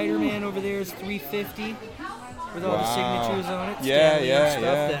 The Spider-Man over there is $350 with all the signatures on it. Yeah, Stan Lee yeah, stuff.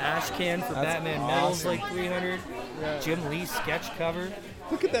 yeah. The Ash Can for That's Batman Metal's awesome. like $300. Jim Lee sketch cover.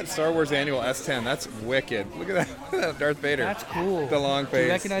 Look at that Star Wars Annual S10. That's wicked. Look at that, look at that Darth Vader. That's cool. The long Do face.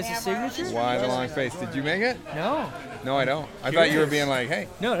 you recognize the signature? Why the long face? Did you make it? No. No, I don't. I thought you were being like, hey.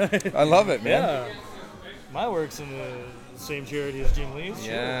 No. I love it, man. Yeah. My work's in the same charity as Jim Lee's.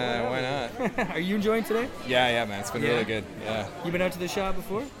 Sure, Yeah, why not? Are you enjoying today? Yeah, man. It's been Yeah? really good. Yeah. You been out to the shop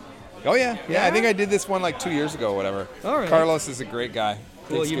before? Oh, yeah. Yeah? I think I did this one like 2 years ago or whatever. All right. Carlos is a great guy.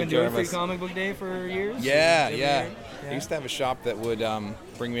 Cool. Takes You've been good care doing of Free us. Comic Book Day for years? Yeah, Every yeah. year? I used to have a shop that would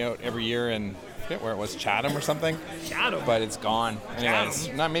bring me out every year and I forget where it was, Chatham or something. Chatham? But it's gone.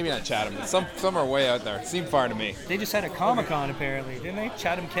 Anyways, maybe not Chatham. But some are way out there. It seemed far to me. They just had a Comic-Con apparently, didn't they?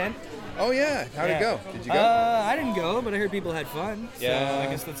 Chatham Kent? Oh, yeah. How'd it go? Did you go? I didn't go, but I heard people had fun. Yeah. So I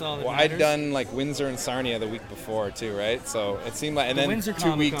guess that's all that Well, matters. I'd done like Windsor and Sarnia the week before too, right? So it seemed like, and the then Windsor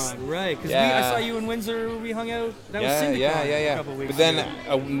 2 weeks. Comic-Con, right? Because Yeah. I saw you in Windsor. We hung out. That was Yeah, Syndicon yeah. a couple weeks But then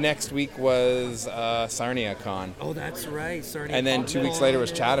ago. next week was Sarnia Con. Oh, that's right. Sarnia And then Con. 2 weeks later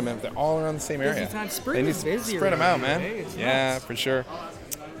was Chatham. And they're all around the same area. Busy time. Spring They need is to busy spread them out, around man. here, eh? It's Yeah, nuts. for sure.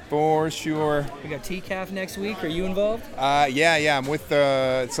 For sure. We got TCAF next week. Are you involved? Yeah. I'm with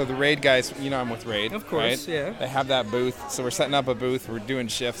so the Raid guys. You know, I'm with Raid. Of course, right? yeah. They have that booth, so we're setting up a booth. We're doing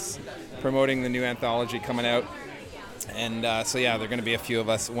shifts, promoting the new anthology coming out, and so yeah, there are going to be a few of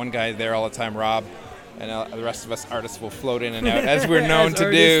us. One guy there all the time, Rob, and the rest of us artists will float in and out as we're known As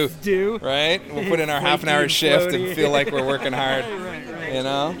to do. artists do. Right? We'll put in our half an hour shift floaty. and feel like we're working hard. Right. You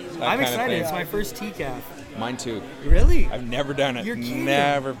know? That I'm kind of excited. thing. It's my first TCAF. Mine too. Really? I've never done it. You're kidding.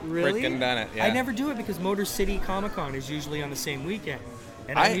 Never Really? freaking done it. Yeah. I never do it because Motor City Comic Con is usually on the same weekend,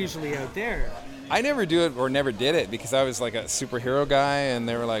 and I'm usually out there. I never do it or never did it because I was like a superhero guy, and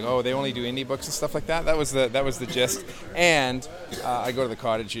they were like, "Oh, they only do indie books and stuff like that." That was the gist. And I go to the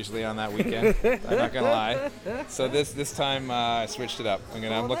cottage usually on that weekend. I'm not gonna lie. So this time I switched it up.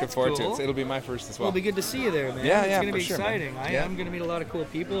 I'm looking forward to it. So it'll be my first as well. It'll be good to see you there, man. Yeah, it's gonna for be sure, exciting. man. Yeah. I'm gonna meet a lot of cool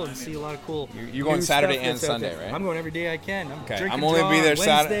people and see a lot of cool. You're going new Saturday stuff and that's out Sunday, there. right? I'm going every day I can. Okay, I'm only gonna be there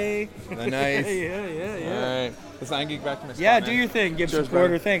Saturday. Nice. Yeah. All right. Listen, I can get back to my spot, Yeah, man. do your thing, Gibson Cheers, Porter.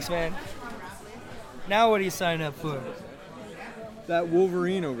 brother. Thanks, man. Now what are you signing up for? That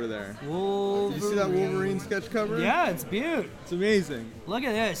Wolverine over there. Wolverine. Did you see that Wolverine sketch cover? Yeah, it's beautiful. It's amazing. Look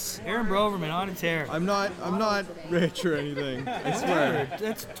at this. Aaron Broverman on a tear. I'm not rich or anything. I swear.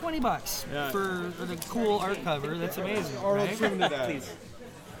 That's $20 Yeah. for the cool art cover. That's amazing. Arnold right? Trinidad. Please.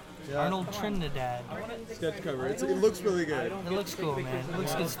 Yeah. Arnold Trinidad. Sketch cover. It looks really good. It looks cool, man. It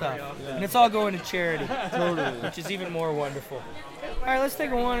looks good stuff. Yeah. And it's all going to charity. Totally. Which is even more wonderful. All right, let's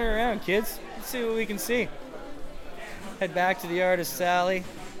take a wander around, kids. Let's see what we can see. Head back to the Artist Alley.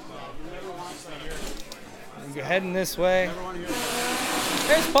 We're heading this way.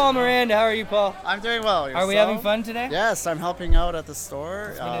 There's Paul Miranda. How are you, Paul? I'm doing well. Are we Yourself? having fun today? Yes, I'm helping out at the store.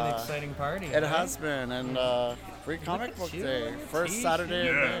 It's been an exciting party. It has been, and free comic book day, first Saturday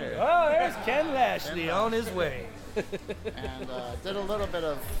of May. Oh, there's Ken Lashley on his way. And did a little bit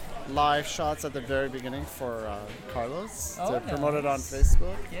of live shots at the very beginning for Carlos to promote it on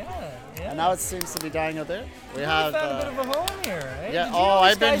Facebook. Yeah. And now it seems to be dying a bit. We have found a bit of a home here, right? Yeah. Did you know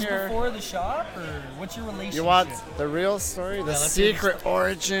I've these been guys here before the shop, or what's your relationship? You want the real story, the let's hear secret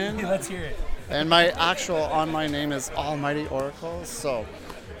origin? Let's hear it. And my actual online name is Almighty Oracle. So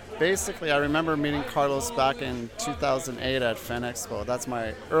basically, I remember meeting Carlos back in 2008 at Fan Expo. That's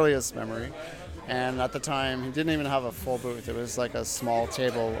my earliest memory. And at the time, he didn't even have a full booth. It was like a small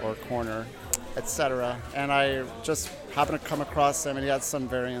table or corner, etc. And I just happened to come across him, and he had some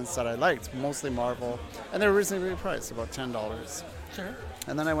variants that I liked, mostly Marvel. And they were reasonably priced, about $10. Sure.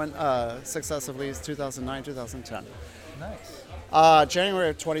 And then I went successively 2009, 2010. Nice. January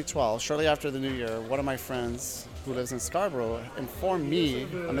of 2012, shortly after the new year, one of my friends who lives in Scarborough informed me,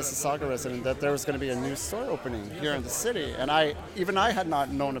 a Mississauga resident, that there was going to be a new store opening here in the city. And I had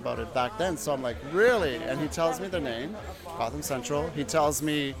not known about it back then, so I'm like, really? And he tells me the name, Gotham Central. He tells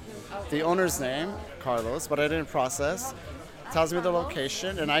me the owner's name, Carlos, but I didn't process. Tells me the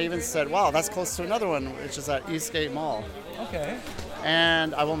location, and I even said, wow, that's close to another one, which is at Eastgate Mall. Okay.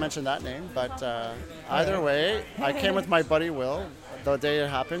 And I won't mention that name, but either way, I came with my buddy Will the day it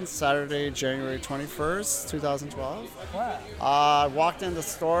happened, Saturday, January 21st, 2012. Wow. I walked in the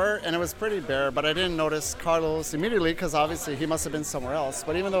store, and it was pretty bare, but I didn't notice Carlos immediately because obviously he must have been somewhere else.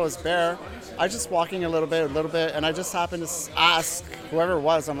 But even though it was bare, I was just walking a little bit, and I just happened to ask whoever it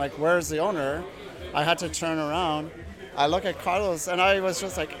was, I'm like, where's the owner? I had to turn around. I look at Carlos, and I was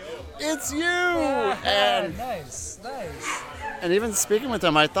just like, it's you! And nice. And even speaking with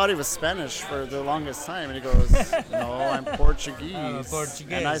him, I thought he was Spanish for the longest time. And he goes, no, I'm Portuguese.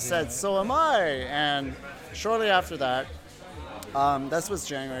 And I said, so am I. And shortly after that, this was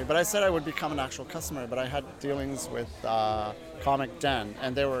January, but I said I would become an actual customer, but I had dealings with Comic Den,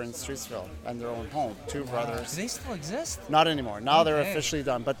 and they were in Streetsville and their own home, two brothers. Do they still exist? Not anymore. Now they're Okay. officially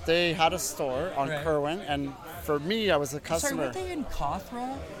done, but they had a store on Right. Kerwin, and for me, I was a Sorry, customer. weren't they in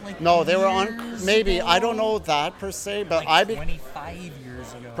Cawthra? Like No, they were on, years maybe, ago? I don't know that per se, but Like I 25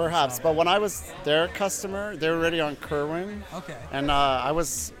 years ago. or perhaps, something. but when I was their customer, they were already on Kerwin. Okay. And I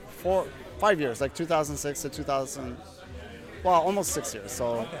was 5 years, like 2006 to 2000, well, almost 6 years,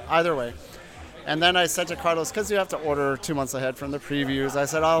 so either way. And then I said to Carlos, because you have to order 2 months ahead from the previews, I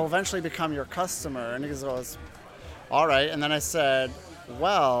said, I'll eventually become your customer. And he goes, all right. And then I said,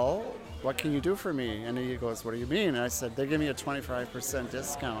 well, what can you do for me? And he goes, what do you mean? And I said, they give me a 25%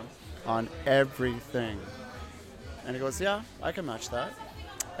 discount on everything. And he goes, yeah, I can match that.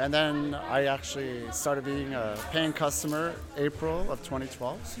 And then I actually started being a paying customer April of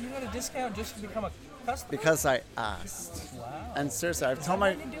 2012. So you got a discount just to become a customer? Because I asked. Wow. And seriously, I've Is told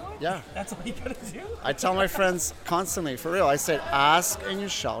that my, what you do? yeah. That's all you gotta do? I tell my friends constantly, for real, I said, ask and you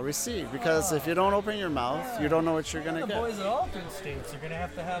shall receive. Because if you don't open your mouth, you don't know what you're going to The get. boys at Altered States are gonna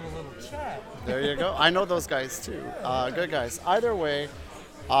have to have a little chat. There you go. I know those guys too. Good guys. Either way,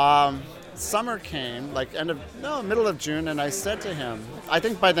 summer came, like middle of June, and I said to him, I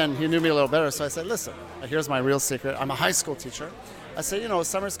think by then he knew me a little better, so I said, listen, here's my real secret. I'm a high school teacher. I said,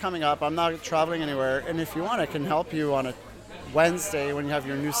 summer's coming up. I'm not traveling anywhere, and if you want, I can help you on a Wednesday when you have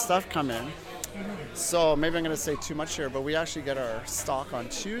your new stuff come in. So maybe I'm going to say too much here, but we actually get our stock on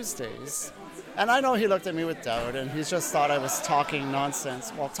Tuesdays. And I know he looked at me with doubt, and he just thought I was talking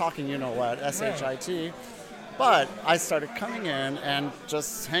nonsense. Well, talking, you know what, S-H-I-T. But I started coming in and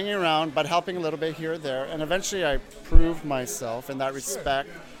just hanging around, but helping a little bit here or there. And eventually I proved myself in that respect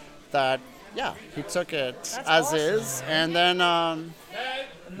that, yeah, he took it as is. And then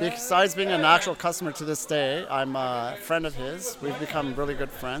besides being an actual customer to this day, I'm a friend of his. We've become really good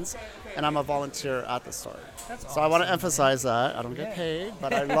friends. And I'm a volunteer at the store. So I want to emphasize that. I don't get paid,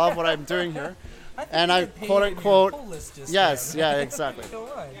 but I love what I'm doing here. And I quote unquote, yes, yeah, exactly.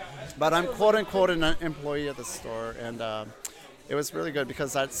 But I'm quote unquote an employee at the store, and it was really good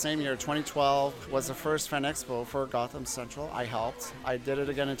because that same year, 2012, was the first Fan Expo for Gotham Central. I helped. I did it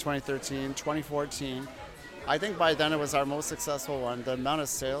again in 2013, 2014. I think by then it was our most successful one. The amount of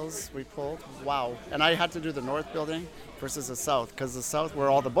sales we pulled, wow. And I had to do the North building versus the South, because the South were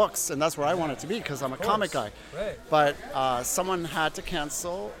all the books, and that's where I wanted to be because I'm a comic guy. Right. But someone had to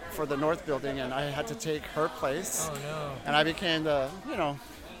cancel for the North building, and I had to take her place. Oh, no. And I became the,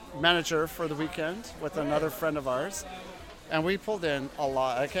 manager for the weekend with another friend of ours. And we pulled in a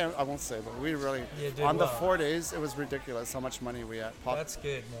lot. I won't say, but we really, on the 4 days, it was ridiculous how much money we had. That's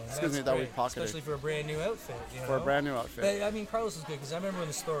good, man. Excuse me, That's that we great, pocketed. especially for a brand new outfit. For a brand new outfit. But, I mean, Carlos was good because I remember when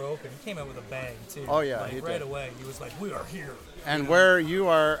the store opened, he came out with a bang too. Oh yeah, like, he right did. away. He was like, "We are here." And where you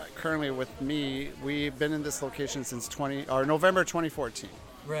are currently with me, we've been in this location since November 2014.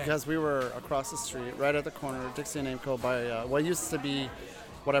 Right. Because we were across the street, right at the corner, Dixie and Aimco, by what used to be,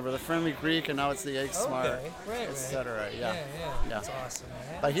 whatever, the Friendly Greek, and now it's the Egg Smart, right, etc. Yeah. That's awesome,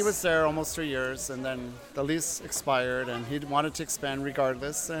 man. But he was there almost 3 years, and then the lease expired, and he wanted to expand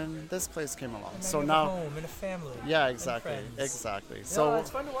regardless, and this place came along. And So you have now, a home and a family. yeah, and exactly, friends. exactly. No, So it's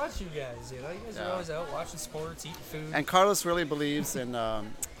fun to watch you guys. You guys are always out watching sports, eating food. And Carlos really believes in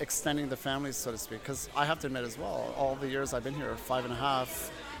extending the family, so to speak, because I have to admit as well, all the years I've been here, 5.5,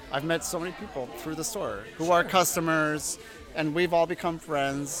 I've met so many people through the store who are customers, and we've all become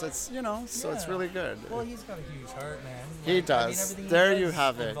friends. It's, so it's really good. Well, he's got a huge heart, man. He does. everything he There does you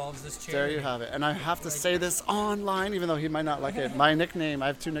have it. involves this There you charity. have it. And I have to say this online, even though he might not like it. My nickname, I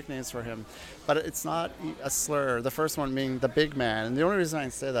have 2 nicknames for him, but it's not a slur. The first one being the big man. And the only reason I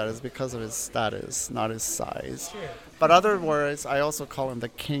say that is because of his status, not his size. Sure. But other words, I also call him the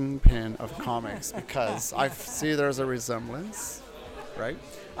kingpin of comics because I see there's a resemblance, right?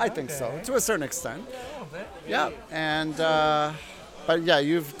 I think so, to a certain extent. Yeah, and but yeah,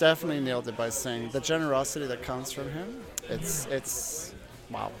 you've definitely nailed it by saying the generosity that comes from him. It's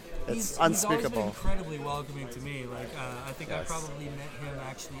wow, it's unspeakable. He's always been incredibly welcoming to me. Like I think I probably met him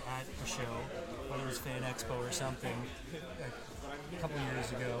actually at a show, whether it was Fan Expo or something, like a couple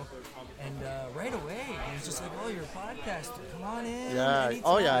years ago. And right away, he was just like, "Oh, you're a podcaster. Come on in." Yeah. anytime,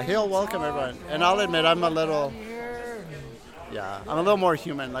 Oh yeah, he'll welcome everyone. And I'll admit, I'm a little. Yeah, I'm a little more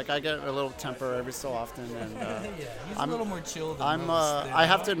human. Like I get a little temper every so often, and he's a little more chill than I'm. most, I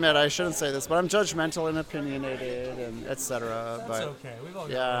have to admit, I shouldn't say this, but I'm judgmental and opinionated, and etc. That's But okay. We've all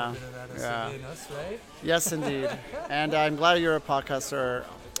got yeah, a little bit of that in us, right? Yes, indeed. And I'm glad you're a podcaster.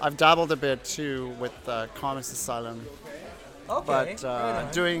 I've dabbled a bit too with Comics Asylum. Okay. But right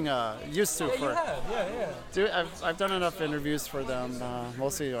on. doing used to Yeah, for. you have. Yeah. I've done enough interviews for them,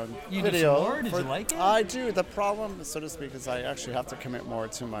 mostly on You did video. some more? Did you like it? I do. The problem, so to speak, is I actually have to commit more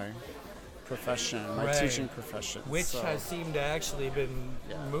to my profession, my Right. teaching profession. Which so. has seemed to actually been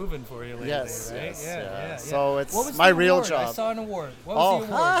moving for you lately, Yes, right? yes, yeah. So it's What was my the real award? job. I saw an award. What was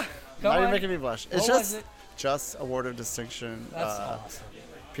the award? Now you're on. making me blush. What It's was it? just award of distinction. That's awesome.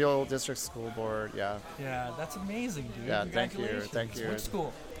 Peel District School Board, yeah. Yeah, that's amazing, dude. Yeah, thank you, Congratulations. thank you. Which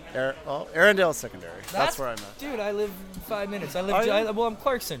school? Arundel Secondary. That's where I'm at. Dude, I live 5 minutes. Are you? I'm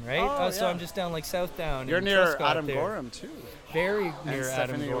Clarkson, right? So yeah. I'm just down like Southdown. You're in near Prescott Adam there. Gorham too. Very And near Adam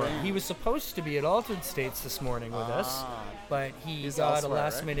Stephanie Gorham. Lane. He was supposed to be at Altered States this morning with us, but He's got elsewhere, a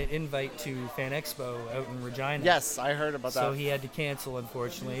last-minute right? invite to Fan Expo out in Regina. Yes, I heard about So that. he had to cancel,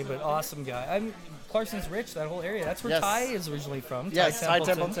 unfortunately. But awesome guy. Clarkson's rich. That whole area. That's where Yes. Ty is originally from. Yes, Ty Ty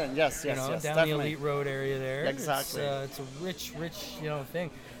Templeton. Yes, you yes, know, yes, down definitely. the Elite Road area there. Exactly. It's a rich, thing.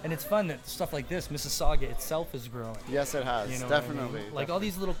 And it's fun that stuff like this, Mississauga itself is growing. Yes, it has. You know what I mean? Definitely. Like all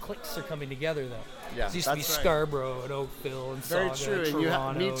these little cliques are coming together, though. Yeah, There used to be that's right. Scarborough and Oakville and Very Sauga, true. And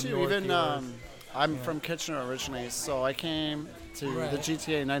Toronto, me too. North Even York. I'm from Kitchener originally, so I came to Right. the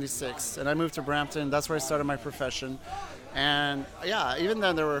GTA in '96, and I moved to Brampton. That's where I started my profession. And yeah, even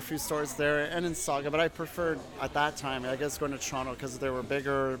then there were a few stores there and in Sauga, but I preferred at that time, I guess, going to Toronto because they were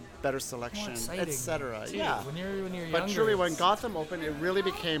bigger, better selection, exciting, etc. too. Yeah. When you're But younger, truly, when it's- Gotham opened, it really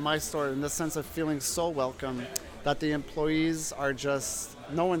became my store in the sense of feeling so welcome that the employees are just,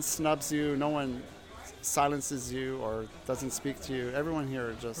 no one snubs you, no one silences you or doesn't speak to you. Everyone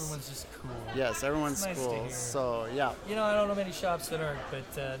here just... Everyone's just cool. Yes, everyone's It's nice to cool. hear. So, yeah. You know, I don't know many shops that aren't,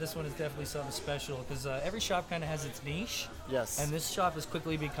 but this one is definitely something special because every shop kind of has its niche. Yes. And this shop is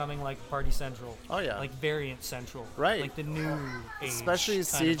quickly becoming like Party Central. Oh, yeah. Like Variant Central. Right. Like the new age Especially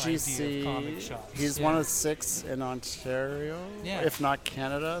kind of idea of comic CGC. shops. He's Yeah. one of 6 in Ontario, Yeah. if not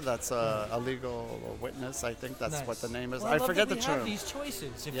Canada. That's a legal witness. I think that's what the name is. Well, I love forget that the we term. have these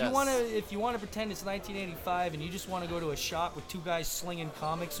choices. If Yes. you want to pretend it's 1985 and you just want to go to a shop with 2 guys slinging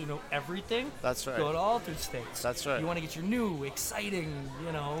comics who know everything, That's right. Go to Altered States. That's right. You want to get your new, exciting,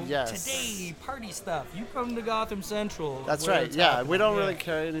 Yes. today party stuff. You come to Gotham Central. That's where right. it's Yeah, happening. we don't Yeah. really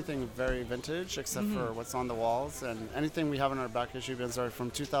carry anything very vintage except Mhm. for what's on the walls, and anything we have in our back issue bins are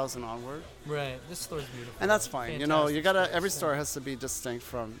from 2000 onward. Right. This store's beautiful. And that's fine. You know, you gotta. Fantastic Every space, store has to be distinct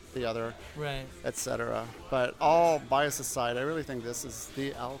from the other, Right. etc. But all bias aside, I really think this is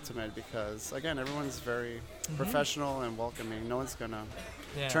the ultimate because again, everyone's very Mhm. professional and welcoming. No one's gonna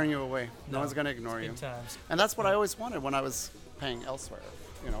Yeah. turn you away. No, No, one's gonna ignore it's you. good times. And that's what I always wanted when I was paying elsewhere.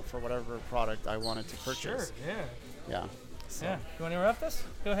 For whatever product I wanted to purchase. Sure. Yeah. Yeah. So. Yeah. You want to interrupt us?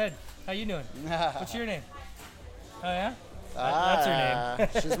 Go ahead. How you doing? What's your name? Oh yeah. That's her name.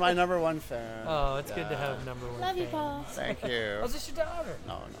 She's my number 1 fan. Oh, it's good to Yeah. have number 1 Love you, fan. Paul. Thank you. Oh, is this your daughter?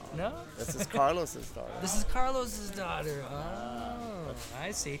 No. No? This is Carlos's daughter. This is Carlos's daughter. Oh,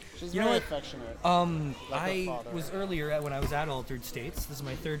 I see. She's you know very what? affectionate. I like her father. was earlier when I was at Altered States. This is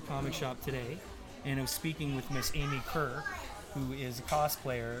my 3rd comic shop today, and I was speaking with Miss Amy Kerr, who is a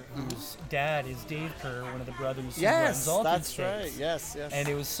cosplayer, whose dad is Dave Kerr, one of the brothers who runs Yes, Altered that's States. right. Yes, yes. And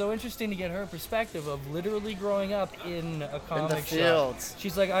it was so interesting to get her perspective of literally growing up in a comic shop. fields.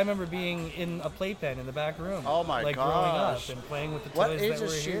 She's like, I remember being in a playpen in the back room. Oh my like growing up gosh. and playing with the What toys age that were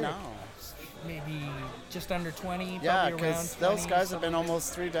is she here. now? Maybe just under 20, Yeah, probably around 20. those guys have been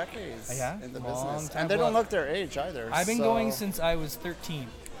almost 3 decades Yeah, in the long business. time. And they don't Well, look their age either. I've been so- going since I was 13.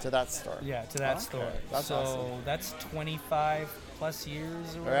 To that store? Yeah, to that Okay, store. that's so awesome. that's 25 plus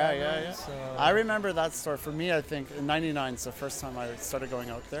years or Yeah, whatever. yeah, yeah. So I remember that store. For me, I think in '99 is the first time I started going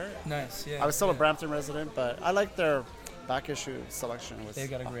out there. Nice, yeah. I was still yeah. a Brampton resident, but I liked their back issue selection. They've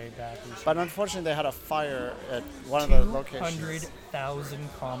got a great back issue. But unfortunately, they had a fire at one of the locations. 200,000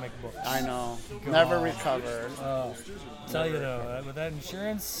 comic books. I know. God. Never recovered. Oh, tell you though, with that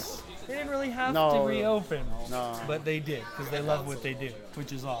insurance, they didn't really have No. to reopen. No. But they did because they love what they do,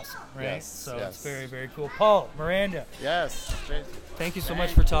 which is awesome, right? Yes, So yes. it's very, very cool. Paul, Miranda. Yes. Thank you so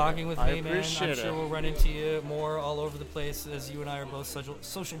much for talking with I me, man. appreciate I'm sure it. we'll run into you more all over the place as you and I are both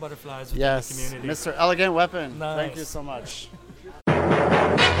social butterflies within Yes, the community. Mr. Elegant Weapon. Nice. Thank you so much.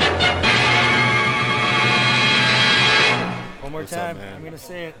 One more What's up, time. man? I'm gonna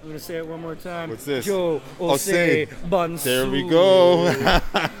say it. I'm gonna say it one more time. What's this? Joe Oh, say. Bansu. There we go.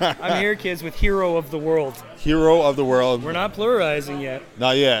 I'm here, kids, with Hero of the World. Hero of the world. We're not pluralizing yet.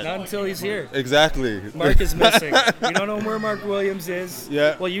 Not yet. Not until he's here. Exactly. Mark is missing. You don't know where Mark Williams is?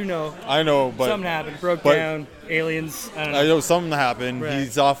 Yeah. Well, you know. I know, but Something happened. Broke but- down. Aliens. I don't know. I know something happened. Right.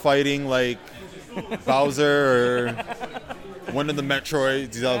 He's off fighting like Bowser or one of the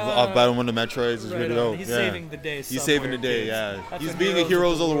Metroids. He's off battling one of the Metroids. He's Right good to go. on. He's Yeah. saving the day He's saving the somewhere, day. kids. Yeah. That's He's what being a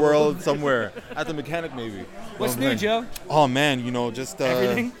heroes of the world somewhere at the mechanic maybe. What's Oh, new, man. Joe? Oh man, just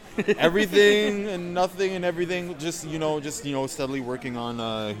Everything? everything and nothing and everything. Just steadily working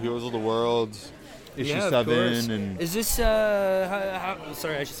on Heroes of the World. Issue Yeah, of 7 course. and Is this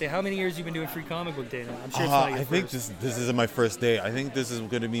sorry, I should say, how many years you've been doing Free Comic Book Day now? I'm sure it's not your I think first. this isn't my first day. I think this is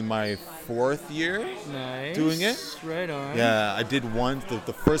going to be my 4th year Nice. doing it. Right on. Yeah, I did once.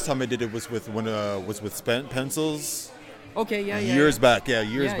 The first time I did it was with Spent Pencils. Okay, yeah. Years back, Yeah,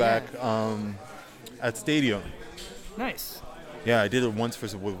 back. At Stadium. Nice. Yeah, I did it once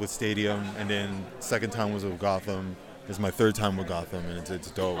with Stadium, and then second time was with Gotham. This is my 3rd time with Gotham, and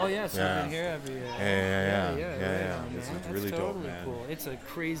it's dope. Oh yeah, so yeah. you've been here every year. Yeah. Right on, It's man. That's really totally dope, man. Cool. It's a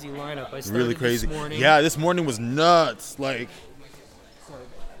crazy lineup. I started Really crazy. This morning. Yeah, this morning was nuts. Like,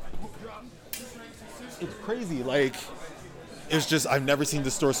 it's crazy. Like, it's just I've never seen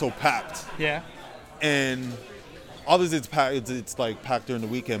the store so packed. Yeah. And obviously it's packed. It's like packed during the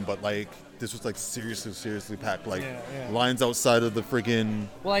weekend, but like this was like seriously packed. Like lines outside of the freaking.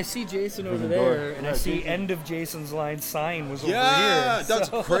 Well, I see Jason over Freaking there, door. and Yeah, I see Jason. end of Jason's line sign was over Yeah, here. that's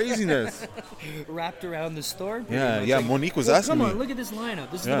so- craziness. Wrapped around the store. pretty Yeah, much. yeah, Like, Monique was well, asking come me. on, look at this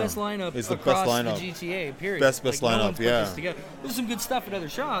lineup. This is Yeah. the best lineup It's the best across lineup. the GTA. Period. Best Like, no lineup, one's put yeah. this together. There's some good stuff at other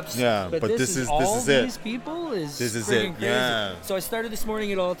shops. Yeah, but this is all it. these people is This is friggin' it, crazy. yeah. So I started this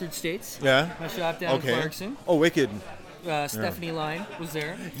morning at Altered States. Yeah. My shop down in Okay. Clarkson. Oh, wicked. Stephanie Line was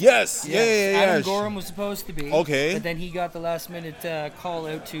there. Yes. Yeah. Adam Gorham was supposed to be. Okay. But then he got the last minute call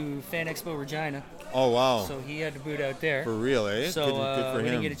out to Fan Expo Regina. Oh wow. So he had to boot out there. For real, eh? So good for we him.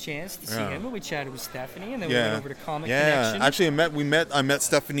 didn't get a chance to see him, but we chatted with Stephanie, and then we Yeah. went over to Comic Yeah. Connection. Actually, I met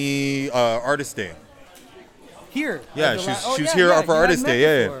Stephanie Artist Day. Here. Yeah, at the she was yeah, here yeah, for you Artist had met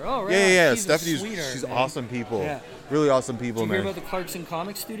Day. Yeah. before. Oh, right Yeah. on. She's a Stephanie's sweetheart, she's man. awesome people. Yeah. Really awesome people, Did you man. hear about the Clarkson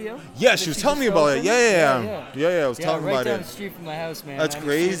Comic Studio? Yeah, That she was just telling me about it. opened? Yeah. I was talking right about down it. the street from my house, man. That's I'm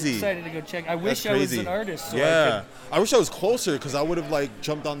crazy. excited to go check. I wish That's I was crazy. an artist. So Yeah. I wish I was closer because I would have like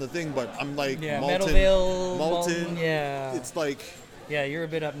jumped on the thing, but I'm like Yeah, Malton. Meadowvale, Malton. yeah. It's like. Yeah, you're a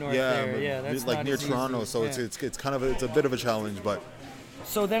bit up north Yeah, there. but Yeah, that's like not near as Toronto, easy. so Yeah. it's kind of it's a bit of a challenge, but.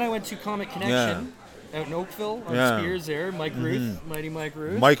 So then I went to Comic Connection out in Oakville on Yeah. Spears there. Mike Ruth, Mighty Mike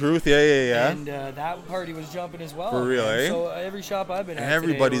Ruth. Mike Ruth, yeah. And that party was jumping as well. For real, And eh? So every shop I've been at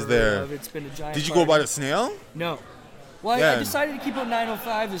Everybody's today, there. It's been a giant Did you party. go by the Snail? No. Well, I Yeah. decided to keep on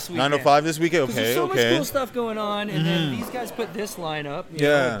 905 this weekend. 905 this weekend? 'Cause Okay, there's so okay. much cool stuff going on, and then Mhm. these guys put this lineup.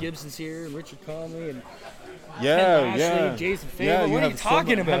 Yeah. Gibson's here, and Richard Conley, and Yeah, Ken Lashley, yeah. and Jason Faber. Yeah, you what are you have so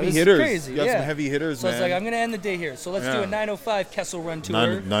talking much about? heavy This hitters. is crazy. You have yeah. some heavy hitters, So it's man. like, I'm going to end the day here. So let's do Yeah. a 905 Kessel Run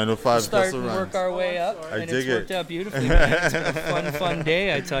tour. 905 We'll start Kessel and Run. work our way up. I and dig it's it. worked out beautifully, man. It's been a fun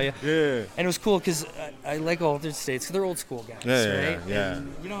day, I tell you. Yeah. And it was cool because I like Altered States because they're old school guys, Yeah, right? yeah.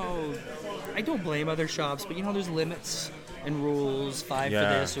 And, you know, I don't blame other shops, but, you know, there's limits and rules. 5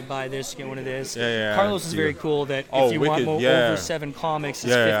 Yeah. for this or buy this, get one of this. Yeah. Carlos is You- very cool that Oh, if you want wicked, more yeah. over 7 comics,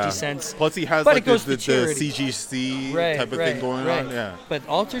 it's Yeah. 50 cents. Plus he has but like it goes the to charity. CGC Right, type of right, thing going right. on. Yeah. But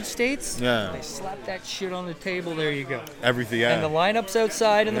Altered States, Yeah. they slap that shit on the table, there you go. Everything, yeah. And the lineup's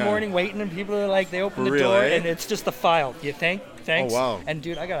outside in the Yeah. morning waiting, and people are like, they open For the real, door, eh? and it's just a file. You think? Thanks. Oh, wow. And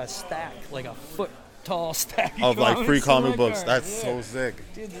dude, I got a stack, like a foot tall stack Of like free comics in comic my books. car. That's Yeah. so sick.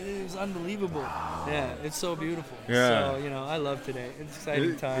 Dude, it was unbelievable. Yeah, it's so beautiful. Yeah. So, you know, I love today. It's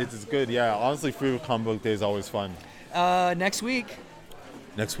exciting time. It's good, yeah. Honestly, free comic book day is always fun. Next week,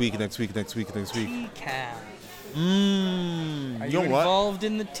 Next week. TCAF. Are You you know what? involved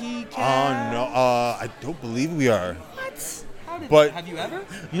in the TCAF? Oh no, I don't believe we are. What? How did But have you ever?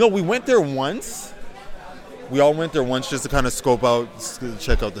 You know, we went there once. We all went there once just to kind of scope out,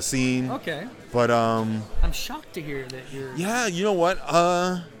 check out the scene. Okay. But I'm shocked to hear that you're. yeah, you know what?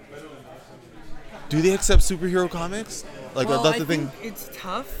 Do they accept superhero comics? Like well, that's I the thing. think it's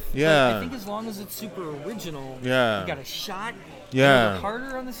tough. Yeah. But I think as long as it's super original. Yeah. You got a shot. Yeah. A little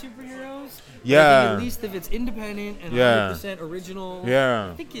harder on the superheroes. But I Yeah. think at least if it's independent and Yeah. 100% original.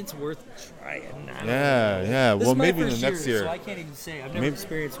 Yeah. I think it's worth trying. I don't Yeah, know. yeah. This Well, is my maybe first next year. So I can't even say. I've never Maybe-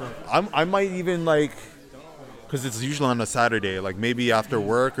 experienced one. I might even like, because it's usually on a Saturday. Like maybe after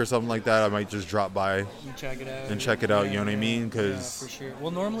work or something like that, I might just drop by And check it out. and check it out. You know what I Yeah, mean? yeah, Because for sure.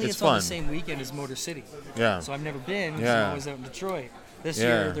 Well, normally it's it's on fun. the same weekend as Motor City. Yeah. So I've never been. 'Cause Yeah. I'm always out in Detroit. This Yeah.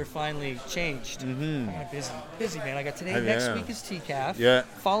 year they're finally changed. Mhm. I got busy, man. I got today. Oh, Next yeah. week is TCAF. Yeah.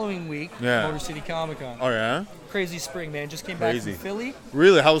 Following week, Yeah. Motor City Comic Con. Oh yeah. Crazy spring, man. Just came Crazy. back from Philly.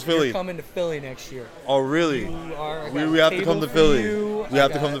 Really? How's Philly? You're coming to Philly next year. Oh really? You are. I We got we a have to come table to for Philly. you. We I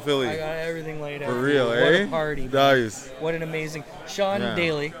have to got- come to Philly. I got everything laid out. For you. real, What eh? a party. man. Nice. What an amazing. Sean Yeah.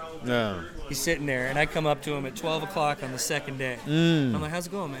 Daly. Yeah. He's sitting there, and I come up to him at 12 o'clock on the second day. Mm. I'm like, how's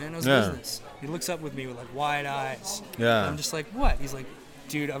it going, man? How's Yeah. business? He looks up with me with like wide eyes. Yeah. And I'm just like, what? He's like,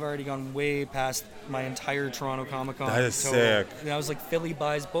 dude, I've already gone way past my entire Toronto Comic Con. That is sick. And I was like, Philly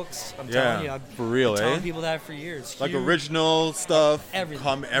buys books. I'm Yeah, telling you. for real, I've been telling eh? people that for years. Like Huge- original stuff,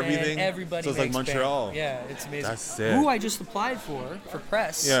 everything. everything. Man, everybody So it's like makes Montreal. bank. Yeah, it's amazing. That's sick. Who I just applied for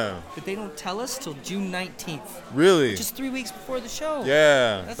press. Yeah. But they don't tell us till June 19th. Really? Just 3 weeks before the show.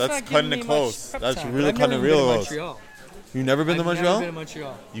 Yeah, that's not cutting giving it me close. much prep That's time. really I've cutting never it real been to close. Montreal. You've never been to I've Montreal? never been to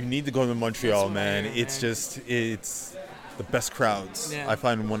Montreal. You need to go to Montreal, That's what I man. hear, It's man. just it's the best crowds. Yeah. I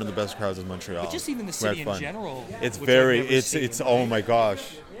find one of the best crowds in Montreal. But just even the We had city in fun. general, It's which very I've never it's seen, it's oh my gosh.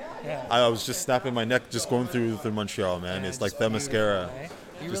 Yeah. I was just snapping my neck just going through Montreal, man. it's like the mascara.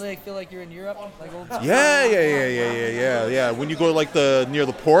 You Just- really feel like you're in Europe, like old. Yeah. When you go like near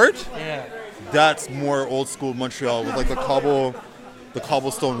the port, Yeah. that's more old school Montreal with like the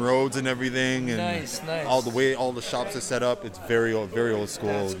cobblestone roads and everything, and Nice. all the shops are set up. It's very old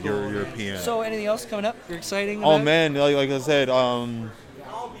school European. So, anything else coming up? You're exciting. Oh about? man, like I said,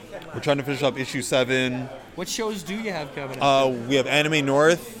 we're trying to finish up issue 7. What shows do you have coming up? We have Anime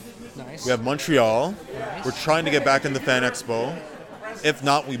North. Nice. We have Montreal. Nice. We're trying to get back in the Fan Expo. If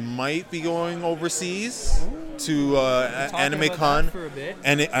not, we might be going overseas to talking Anime about Con. that for a bit.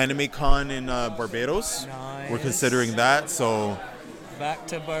 Anime Con in Barbados. Nice. We're considering that. So back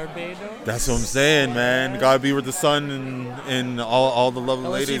to Barbados. That's what I'm saying, man. Gotta be where the sun and all the lovely Now,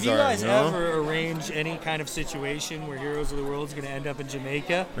 listen, ladies if you are. guys You know? ever arrange any kind of situation where Heroes of the World is going to end up in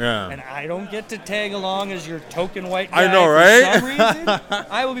Jamaica, Yeah. and I don't get to tag along as your token white guy I know, for right? some reason,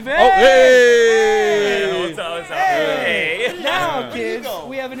 I will be very. Oh, hey! What's up? Hey! Hey! Now, kids,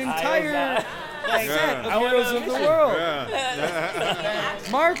 we have an entire set of Heroes of the World.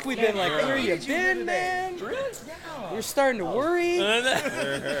 Mark, we've been like, where you been, man? We're starting to worry.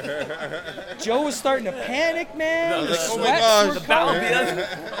 Joe was starting to panic, man. The sweats were coming.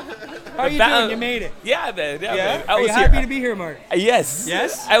 How are you doing? You made it. Yeah, man. Yeah, Yeah? man. Are you happy to be here, Mark? Yes.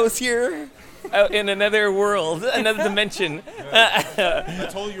 Yes? I was here in another world, another dimension. I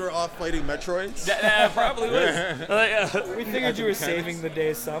told you were off fighting Metroids. Probably was. We figured you were saving the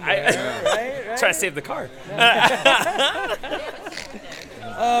day somewhere, right? Try to save the car.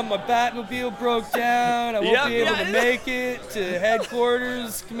 My Batmobile broke down. I won't be able to make it to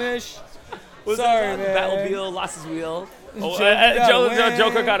headquarters, Commish. Sorry, man. Batmobile lost his wheel. Oh,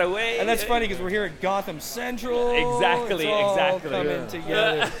 Joker got away. And that's funny because we're here at Gotham Central. Exactly, It's all exactly. coming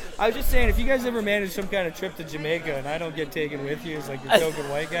together. I was just saying, if you guys ever manage some kind of trip to Jamaica and I don't get taken with you as like your token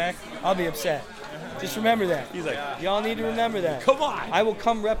white guy, I'll be upset. Just remember that. He's like, y'all need to remember that. Come on. I will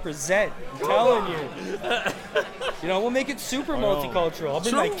come represent. I'm telling you. You know, we'll make it super multicultural. I'll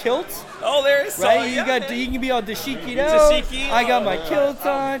bring my kilt. Oh, there's right. so, yeah, You can be all dashiki. Dashiki. I got my kilt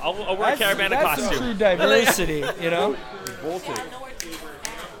on. I'll wear a Caravana that's costume. some true diversity, you know.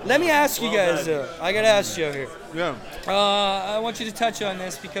 Let me ask you guys. I gotta ask Joe here. Yeah. I want you to touch on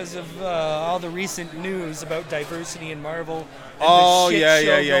this because of all the recent news about diversity in Marvel. And Oh, the shit yeah, show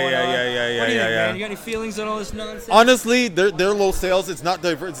yeah, yeah, going yeah, on. yeah, yeah, What do you yeah, think, yeah. man? You got any feelings on all this nonsense? Honestly, they're low sales. It's not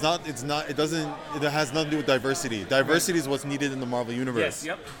diverse. It's not. It doesn't. It has nothing to do with diversity. Diversity is what's needed in the Marvel universe. Yes,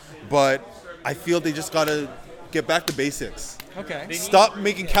 yep. But I feel they just gotta get back to basics. Okay. Stop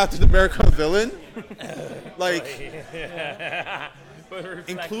making Captain America a villain. Like,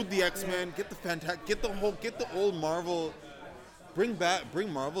 include the X-Men. Get the old Marvel. Bring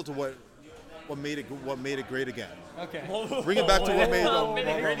Marvel to what made it great again. Okay. Bring it back to what made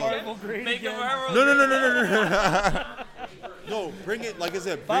Marvel great again. No. No, bring it, like I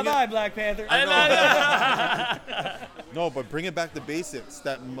said. Bye-bye, Black Panther. No, but bring it back to basics.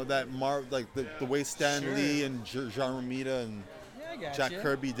 Like the way Stan Lee and John Romita and Jack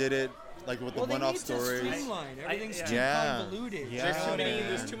Kirby did it, like with the one-off stories. Streamline. Everything's too Yeah. convoluted. Yeah.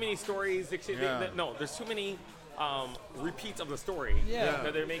 There's too many stories. There's too many repeats of the story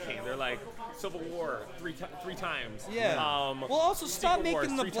that they're making. They're like Civil War three times. Yeah. Well, also stop Secret Wars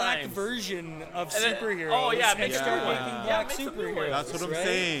making the 3 black times. version of And then- superheroes. oh, yeah, and make start some new making ones. black Yeah, make some new superheroes. ones. That's what I'm right?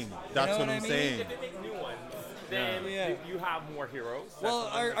 saying. That's You know what I I'm mean? saying. If they make new ones, then you have more heroes. Well,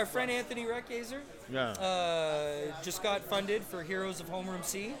 our friend Anthony Reckazer just got funded for Heroes of Homeroom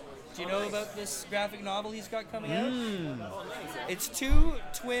C. Do you know about this graphic novel he's got coming out? It's 2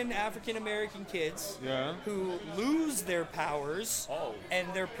 twin African-American kids who lose their powers, and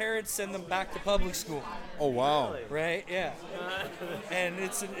their parents send them back to public school. Oh, wow. Right? Yeah. And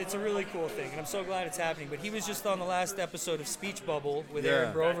it's a really cool thing, and I'm so glad it's happening. But he was just on the last episode of Speech Bubble with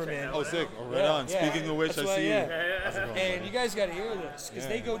Aaron Broverman. Oh, sick. Oh, right on. Speaking of which, That's I why, see you. And you guys got to hear this because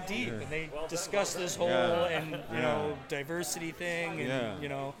they go deep and they discuss this whole and diversity thing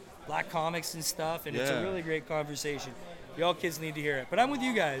and black comics and stuff, and it's a really great conversation. Y'all kids need to hear it. But I'm with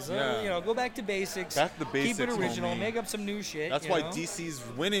you guys. Go back to basics. Back to basics. Keep it original. Homie. Make up some new shit. That's why DC's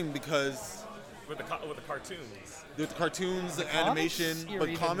winning, because with the cartoons. with the cartoons, the comics animation, are but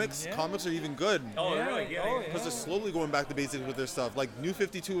even- comics are even good. Oh, really? Yeah. Because they're slowly going back to basics with their stuff. Like New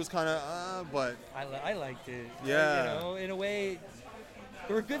 52 was kind of, but I liked it. Yeah. In a way,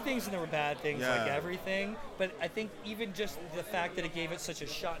 there were good things and there were bad things, like everything. But I think even just the fact that it gave it such a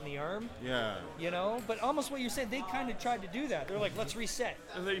shot in the arm. Yeah. But almost what you said, they kind of tried to do that. They're like, let's reset.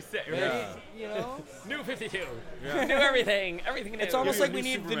 Reset, right? Yeah. New 52. Yeah. New everything new. It's almost Give like me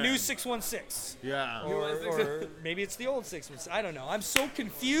we a need new the new Superman. 616. Yeah. Or maybe it's the old 616. I don't know. I'm so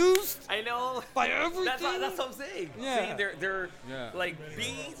confused. I know. By everything. That's what I'm saying. Yeah. See, they're like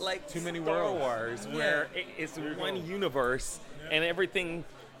Too many Star worlds. Wars, where it's one universe and everything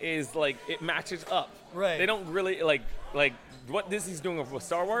is like it matches up. Right. They don't really like what Disney's doing with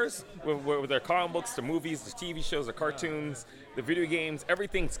Star Wars, with their comic books, the movies, the TV shows, the cartoons, the video games.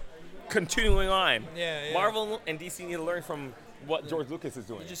 Everything's continuing on. Yeah. Marvel and DC need to learn from what George Lucas is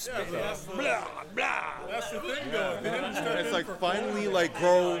doing. Just blah blah. That's the thing, though. It's like finally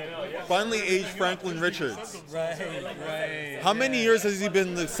age Franklin Richards. Right. How many years has he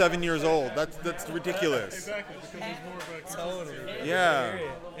been 7 years old? That's ridiculous. Exactly, because he's more of a Totally. Yeah.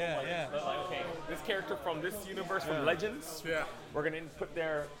 Yeah. Okay, this character from this universe, from Yeah. Legends. Yeah. We're gonna put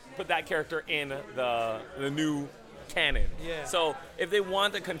that character in the new canon. Yeah. So if they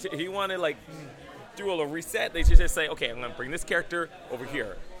want to continue, he want to like do a little reset, they should just say, okay, I'm gonna bring this character over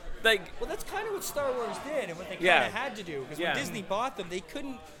here. Like, well, that's kind of what Star Wars did, and what they kind Yeah. of had to do. Because Yeah. when Disney bought them, they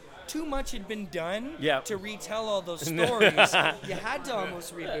couldn't. Too much had been done Yep. to retell all those stories. You had to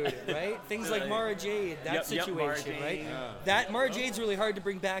almost reboot it, right? Things like Mara Jade, that Yep, situation, Mara right? Jade. That Mara Jade's really hard to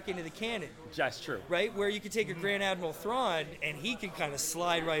bring back into the canon. That's true. Right, where you could take a Grand Admiral Thrawn and he can kind of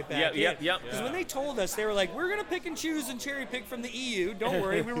slide right back Yep, in. yep. Because when they told us, they were like, "We're gonna pick and choose and cherry pick from the EU. Don't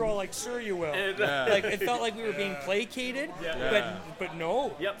worry." We were all like, "Sure, you will." Yeah. Like it felt like we were being placated, but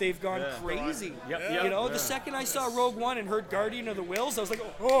no, they've gone crazy. You know, the second I saw Rogue One and heard Guardian of the Whills, I was like,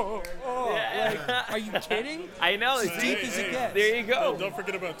 "Oh." Like, are you kidding? I know. It's as deep as it gets. There you go. Don't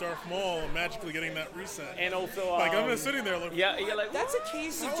forget about Darth Maul magically getting that reset. And also, like I'm just sitting there like, you're like, that's a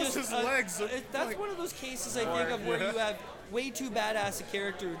case of how was just his legs. that's one of those cases I think of where you have way too badass a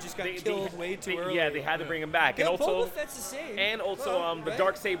character who just got killed way too early. Yeah, they had to bring him back, Yeah, and also Boba Fett's the same. and also the right?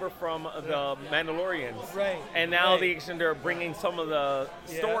 dark saber from the Mandalorians. Right. And now right. they're bringing some of the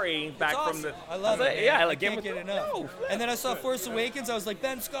story It's back awesome. from the. I love it. Yeah, man. like I Game can't of get enough. And then I saw Force Awakens. I was like,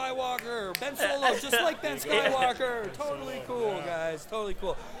 Ben Skywalker, Ben Solo, just like Ben Skywalker. Totally cool, guys. Totally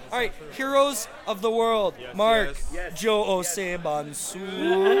cool. All right, heroes of the world. Mark, Joe Osebansu.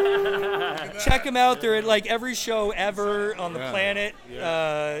 Check them out. They're at like every show ever on the planet,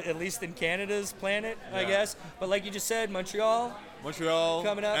 at least in Canada's planet, I guess. But like you just said, Montreal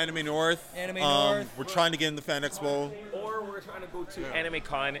coming up. Anime North. Anime North. We're trying to get in the Fan Expo. Or we're trying to go to Anime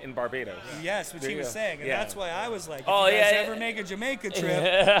Con in Barbados. Yes, which There he you was go. saying, and Yeah. that's why I was like, if Oh, you guys yeah, ever yeah. make a Jamaica trip,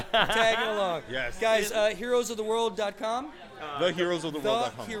 tag it along. Yes. Guys, heroesoftheworld.com.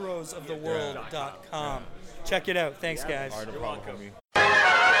 TheHeroesOfTheWorld.com. TheHeroesOfTheWorld.com. Check it out. Thanks, guys. All right, no problem, homie.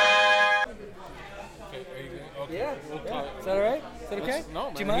 Yeah. Is that all right? Is that okay?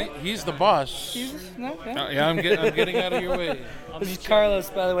 No, Do you man. mind? He's the boss. No? Yeah, I'm getting out of your way. This is Carlos,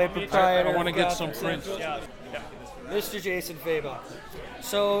 by the way, proprietor. I want to of get some Gotham prints. Central. Mr. Jason Faba.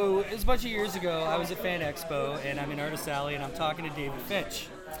 So, it was a bunch of years ago. I was at Fan Expo, and I'm in Artist Alley, and I'm talking to David Finch.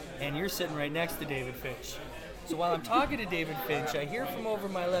 And you're sitting right next to David Finch. So while I'm talking to David Finch, I hear from over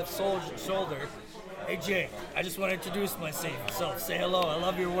my left shoulder, "Hey Jay, I just want to introduce myself. Say hello. I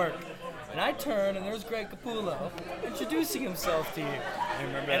love your work." And I turn, and there's Greg Capullo introducing himself to you. I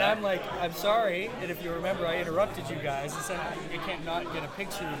remember And that. I'm like, "I'm sorry." And if you remember, I interrupted you guys and said, "You can't not get a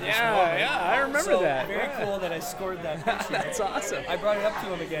picture of this Yeah, moment." yeah, I remember So, that. Very Yeah. cool that I scored that picture. That's awesome. I brought it up to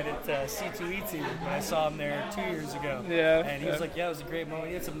him again at C2E2 when I saw him there 2 years ago. Yeah. And he was like, "Yeah, it was a great moment.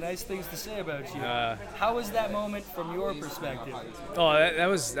 He had some nice things to say about you." Uh, How was that moment from your perspective? Oh, that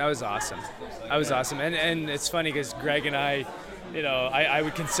was awesome. That was awesome, and it's funny because Greg and I, you know, I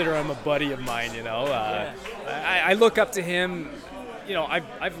would consider him a buddy of mine. You know, I look up to him. You know,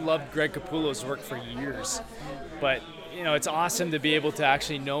 I've loved Greg Capullo's work for years, but you know, it's awesome to be able to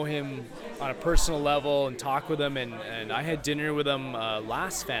actually know him on a personal level and talk with him. And I had dinner with him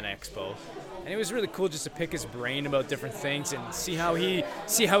last Fan Expo. And it was really cool just to pick his brain about different things and see how he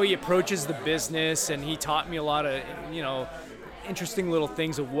approaches the business. And he taught me a lot of, you know, interesting little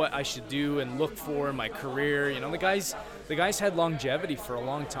things of what I should do and look for in my career. You know, the guy's had longevity for a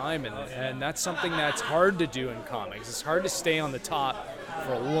long time, and that's something that's hard to do in comics. It's hard to stay on the top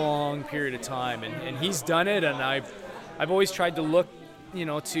for a long period of time, and he's done it. And I've always tried to look, you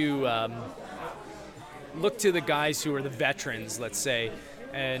know, to look to the guys who are the veterans, let's say,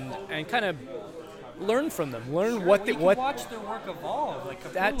 and kind of learn from them. Learn what you can watch their work evolve, like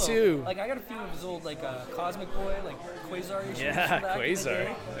Capullo. That too. Like I got a few of his old Cosmic Boy, like Quasar issues. Yeah, from back in the Quasar.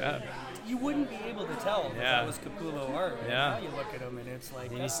 day. Yeah. You wouldn't be able to tell if Yeah. that was Capullo art. Yeah. Now you look at him and it's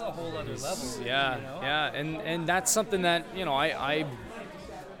like that's a whole other level. Yeah, you know? yeah, and that's something that, you know, I've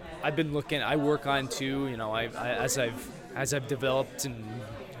been looking. I work on too. You know, as I've developed and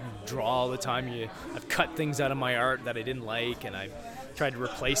draw all the time. I've cut things out of my art that I didn't like, and I've tried to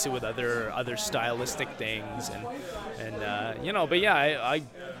replace it with other stylistic things, and you know. But yeah, I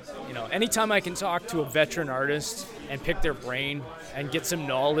you know, anytime I can talk to a veteran artist and pick their brain and get some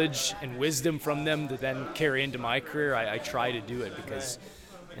knowledge and wisdom from them to then carry into my career, I try to do it because.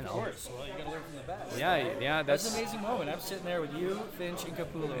 You know, of course. Well, you got to learn from the best. Yeah, That's an amazing moment. I'm sitting there with you, Finch, and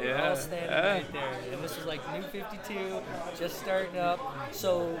Capullo. We're Yeah, all standing yeah. right there. And this is like New 52, just starting up.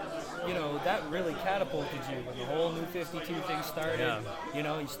 So, you know, that really catapulted you when the whole New 52 thing started. Yeah. You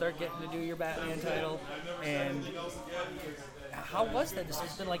know, you start getting to do your Batman title. And how was that? This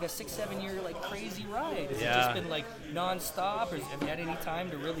has been like a 6-7 year like crazy ride. Has it Yeah. just been like non-stop, or have you had any time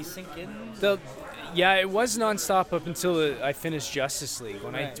to really sink in? Yeah, it was nonstop up until I finished Justice League.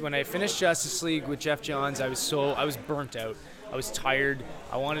 When I finished Justice League with Jeff Johns, I was burnt out. I was tired.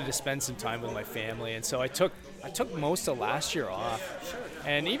 I wanted to spend some time with my family, and so I took most of last year off.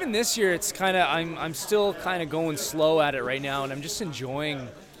 And even this year, it's kind of I'm still kind of going slow at it right now, and I'm just enjoying.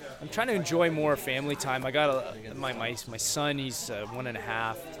 I'm trying to enjoy more family time. I got my son. He's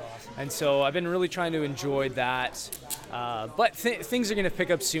 1.5, and so I've been really trying to enjoy that. But things are going to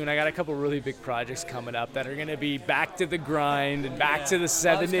pick up soon. I got a couple really big projects coming up that are going to be back to the grind and back to the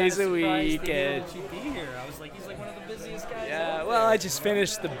 7 days a week. And You'd be here. I was like, he's like one of the busiest guys. yeah, well, I just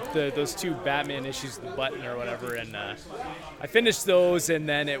finished those 2 Batman issues, The Button or whatever, and I finished those, and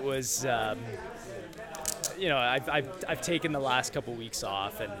then it was. I've taken the last couple weeks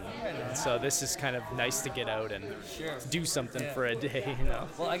off, and so this is kind of nice to get out and do something for a day, you know.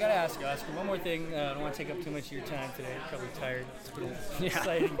 Well, I gotta ask you, Oscar, one more thing. I don't want to take up too much of your time today. You're probably tired. It's been an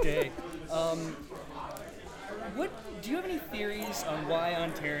exciting day. Do you have any theories on why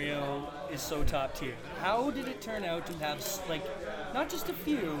Ontario is so top tier? How did it turn out to have not just a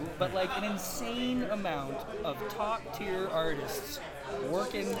few, but like an insane amount of top tier artists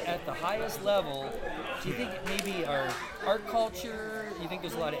working at the highest level? Do you think maybe our art culture? Do you think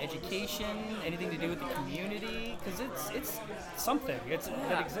there's a lot of education? Anything to do with the community? Because it's something.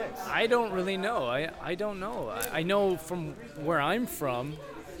 That exists. I don't really know. I don't know. I know from where I'm from.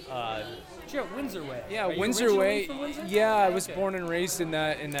 You're at Windsor Way. Yeah, Are you Windsor originally Way. from Windsor? Yeah, I was Okay. born and raised in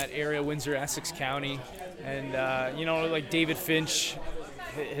that area, Windsor, Essex County, and like David Finch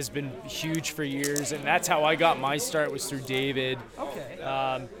has been huge for years, and that's how I got my start, was through David. Okay.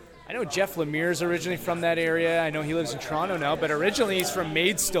 I know Jeff Lemire's originally from that area. I know he lives in Toronto now, but originally he's from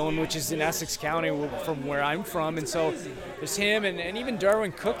Maidstone, which is in Essex County, from where I'm from. And so there's him, and even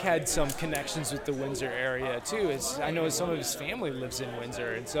Darwin Cook had some connections with the Windsor area too. I know some of his family lives in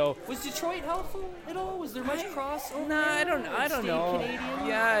Windsor, and so. Was Detroit helpful at all? Was there much crossover? Nah, I don't know. Canadian?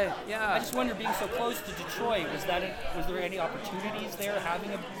 Yeah. I just wonder, being so close to Detroit, was there any opportunities there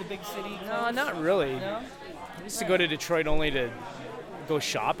having the big city? No, not really. No? I used to go to Detroit only to go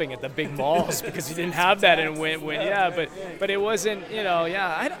shopping at the big malls because you didn't have that in but it wasn't,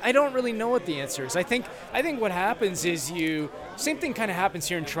 I don't really know what the answer is. I think what happens is same thing kind of happens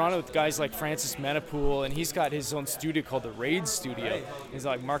here in Toronto with guys like Francis Menapool, and he's got his own studio called the Raid Studio. He's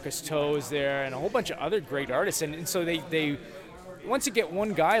like Marcus Toe is there and a whole bunch of other great artists, and so they once you get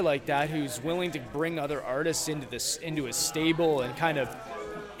one guy like that who's willing to bring other artists into his stable and kind of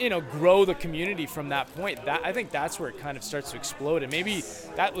grow the community from that point, I think that's where it kind of starts to explode. And maybe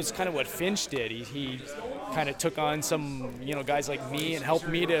that was kind of what Finch did. He kind of took on some, guys like me and helped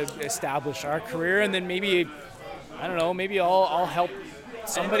me to establish our career. And then maybe, I don't know, maybe I'll help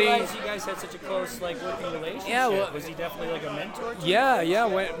somebody. I didn't realize you guys had such a close working relationship. Yeah, well, was he definitely like a mentor to you? Yeah.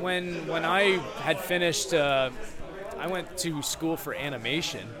 When I had finished, I went to school for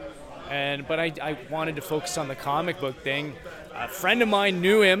animation. But I wanted to focus on the comic book thing. A friend of mine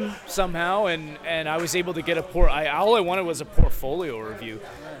knew him somehow, and I was able to get all I wanted was a portfolio review.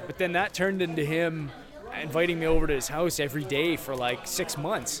 But then that turned into him inviting me over to his house every day for like 6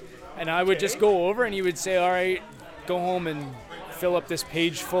 months. And I would just go over, and he would say, all right, go home and fill up this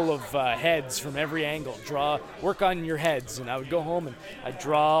page full of heads from every angle. Work on your heads. And I would go home and I'd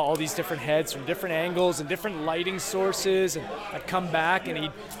draw all these different heads from different angles and different lighting sources. And I'd come back, and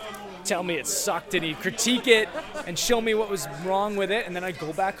he'd tell me it sucked, and he'd critique it and show me what was wrong with it, and then I'd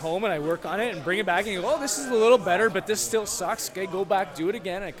go back home and I'd work on it and bring it back and go, oh, this is a little better, but this still sucks. Okay, go back, do it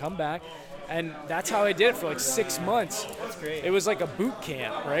again, and I'd come back. And that's how I did it for like 6 months. That's great. It was like a boot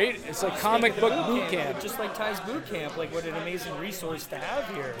camp, right? It's like comic book boot camp. Just like Ty's boot camp, like what an amazing resource to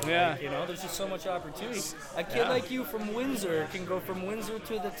have here. Yeah. There's just so much opportunity. A kid like you from Windsor can go from Windsor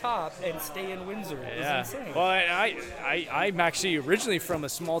to the top and stay in Windsor. It's insane. Well, I'm actually originally from a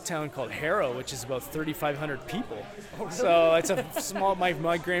small town called Harrow, which is about 3,500 people. Oh, really? So it's a small.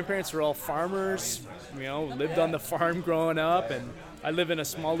 My grandparents were all farmers. Lived on the farm growing up, and I live in a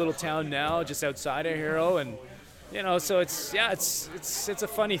small little town now, just outside of Harrow, and so it's a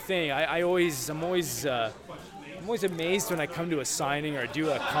funny thing. I'm always amazed when I come to a signing or do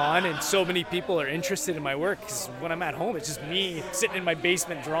a con, and so many people are interested in my work. Because when I'm at home, it's just me sitting in my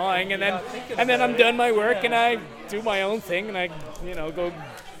basement drawing, and then I'm done my work, and I do my own thing, and I go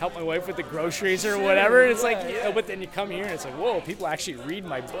help my wife with the groceries or whatever. It's like, but then you come here and it's like, whoa, people actually read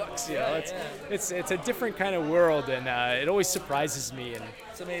my books. It's a different kind of world, and it always surprises me. And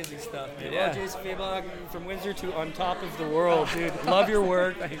it's amazing stuff, man. Yeah. Well, Jason Fabog, from Windsor to On Top of the World, dude. Love your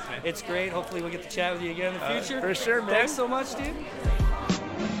work. Thanks, man. It's great. Hopefully we'll get to chat with you again in the future. For sure, man. Thanks so much, dude.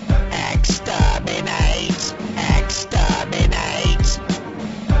 Exterminate.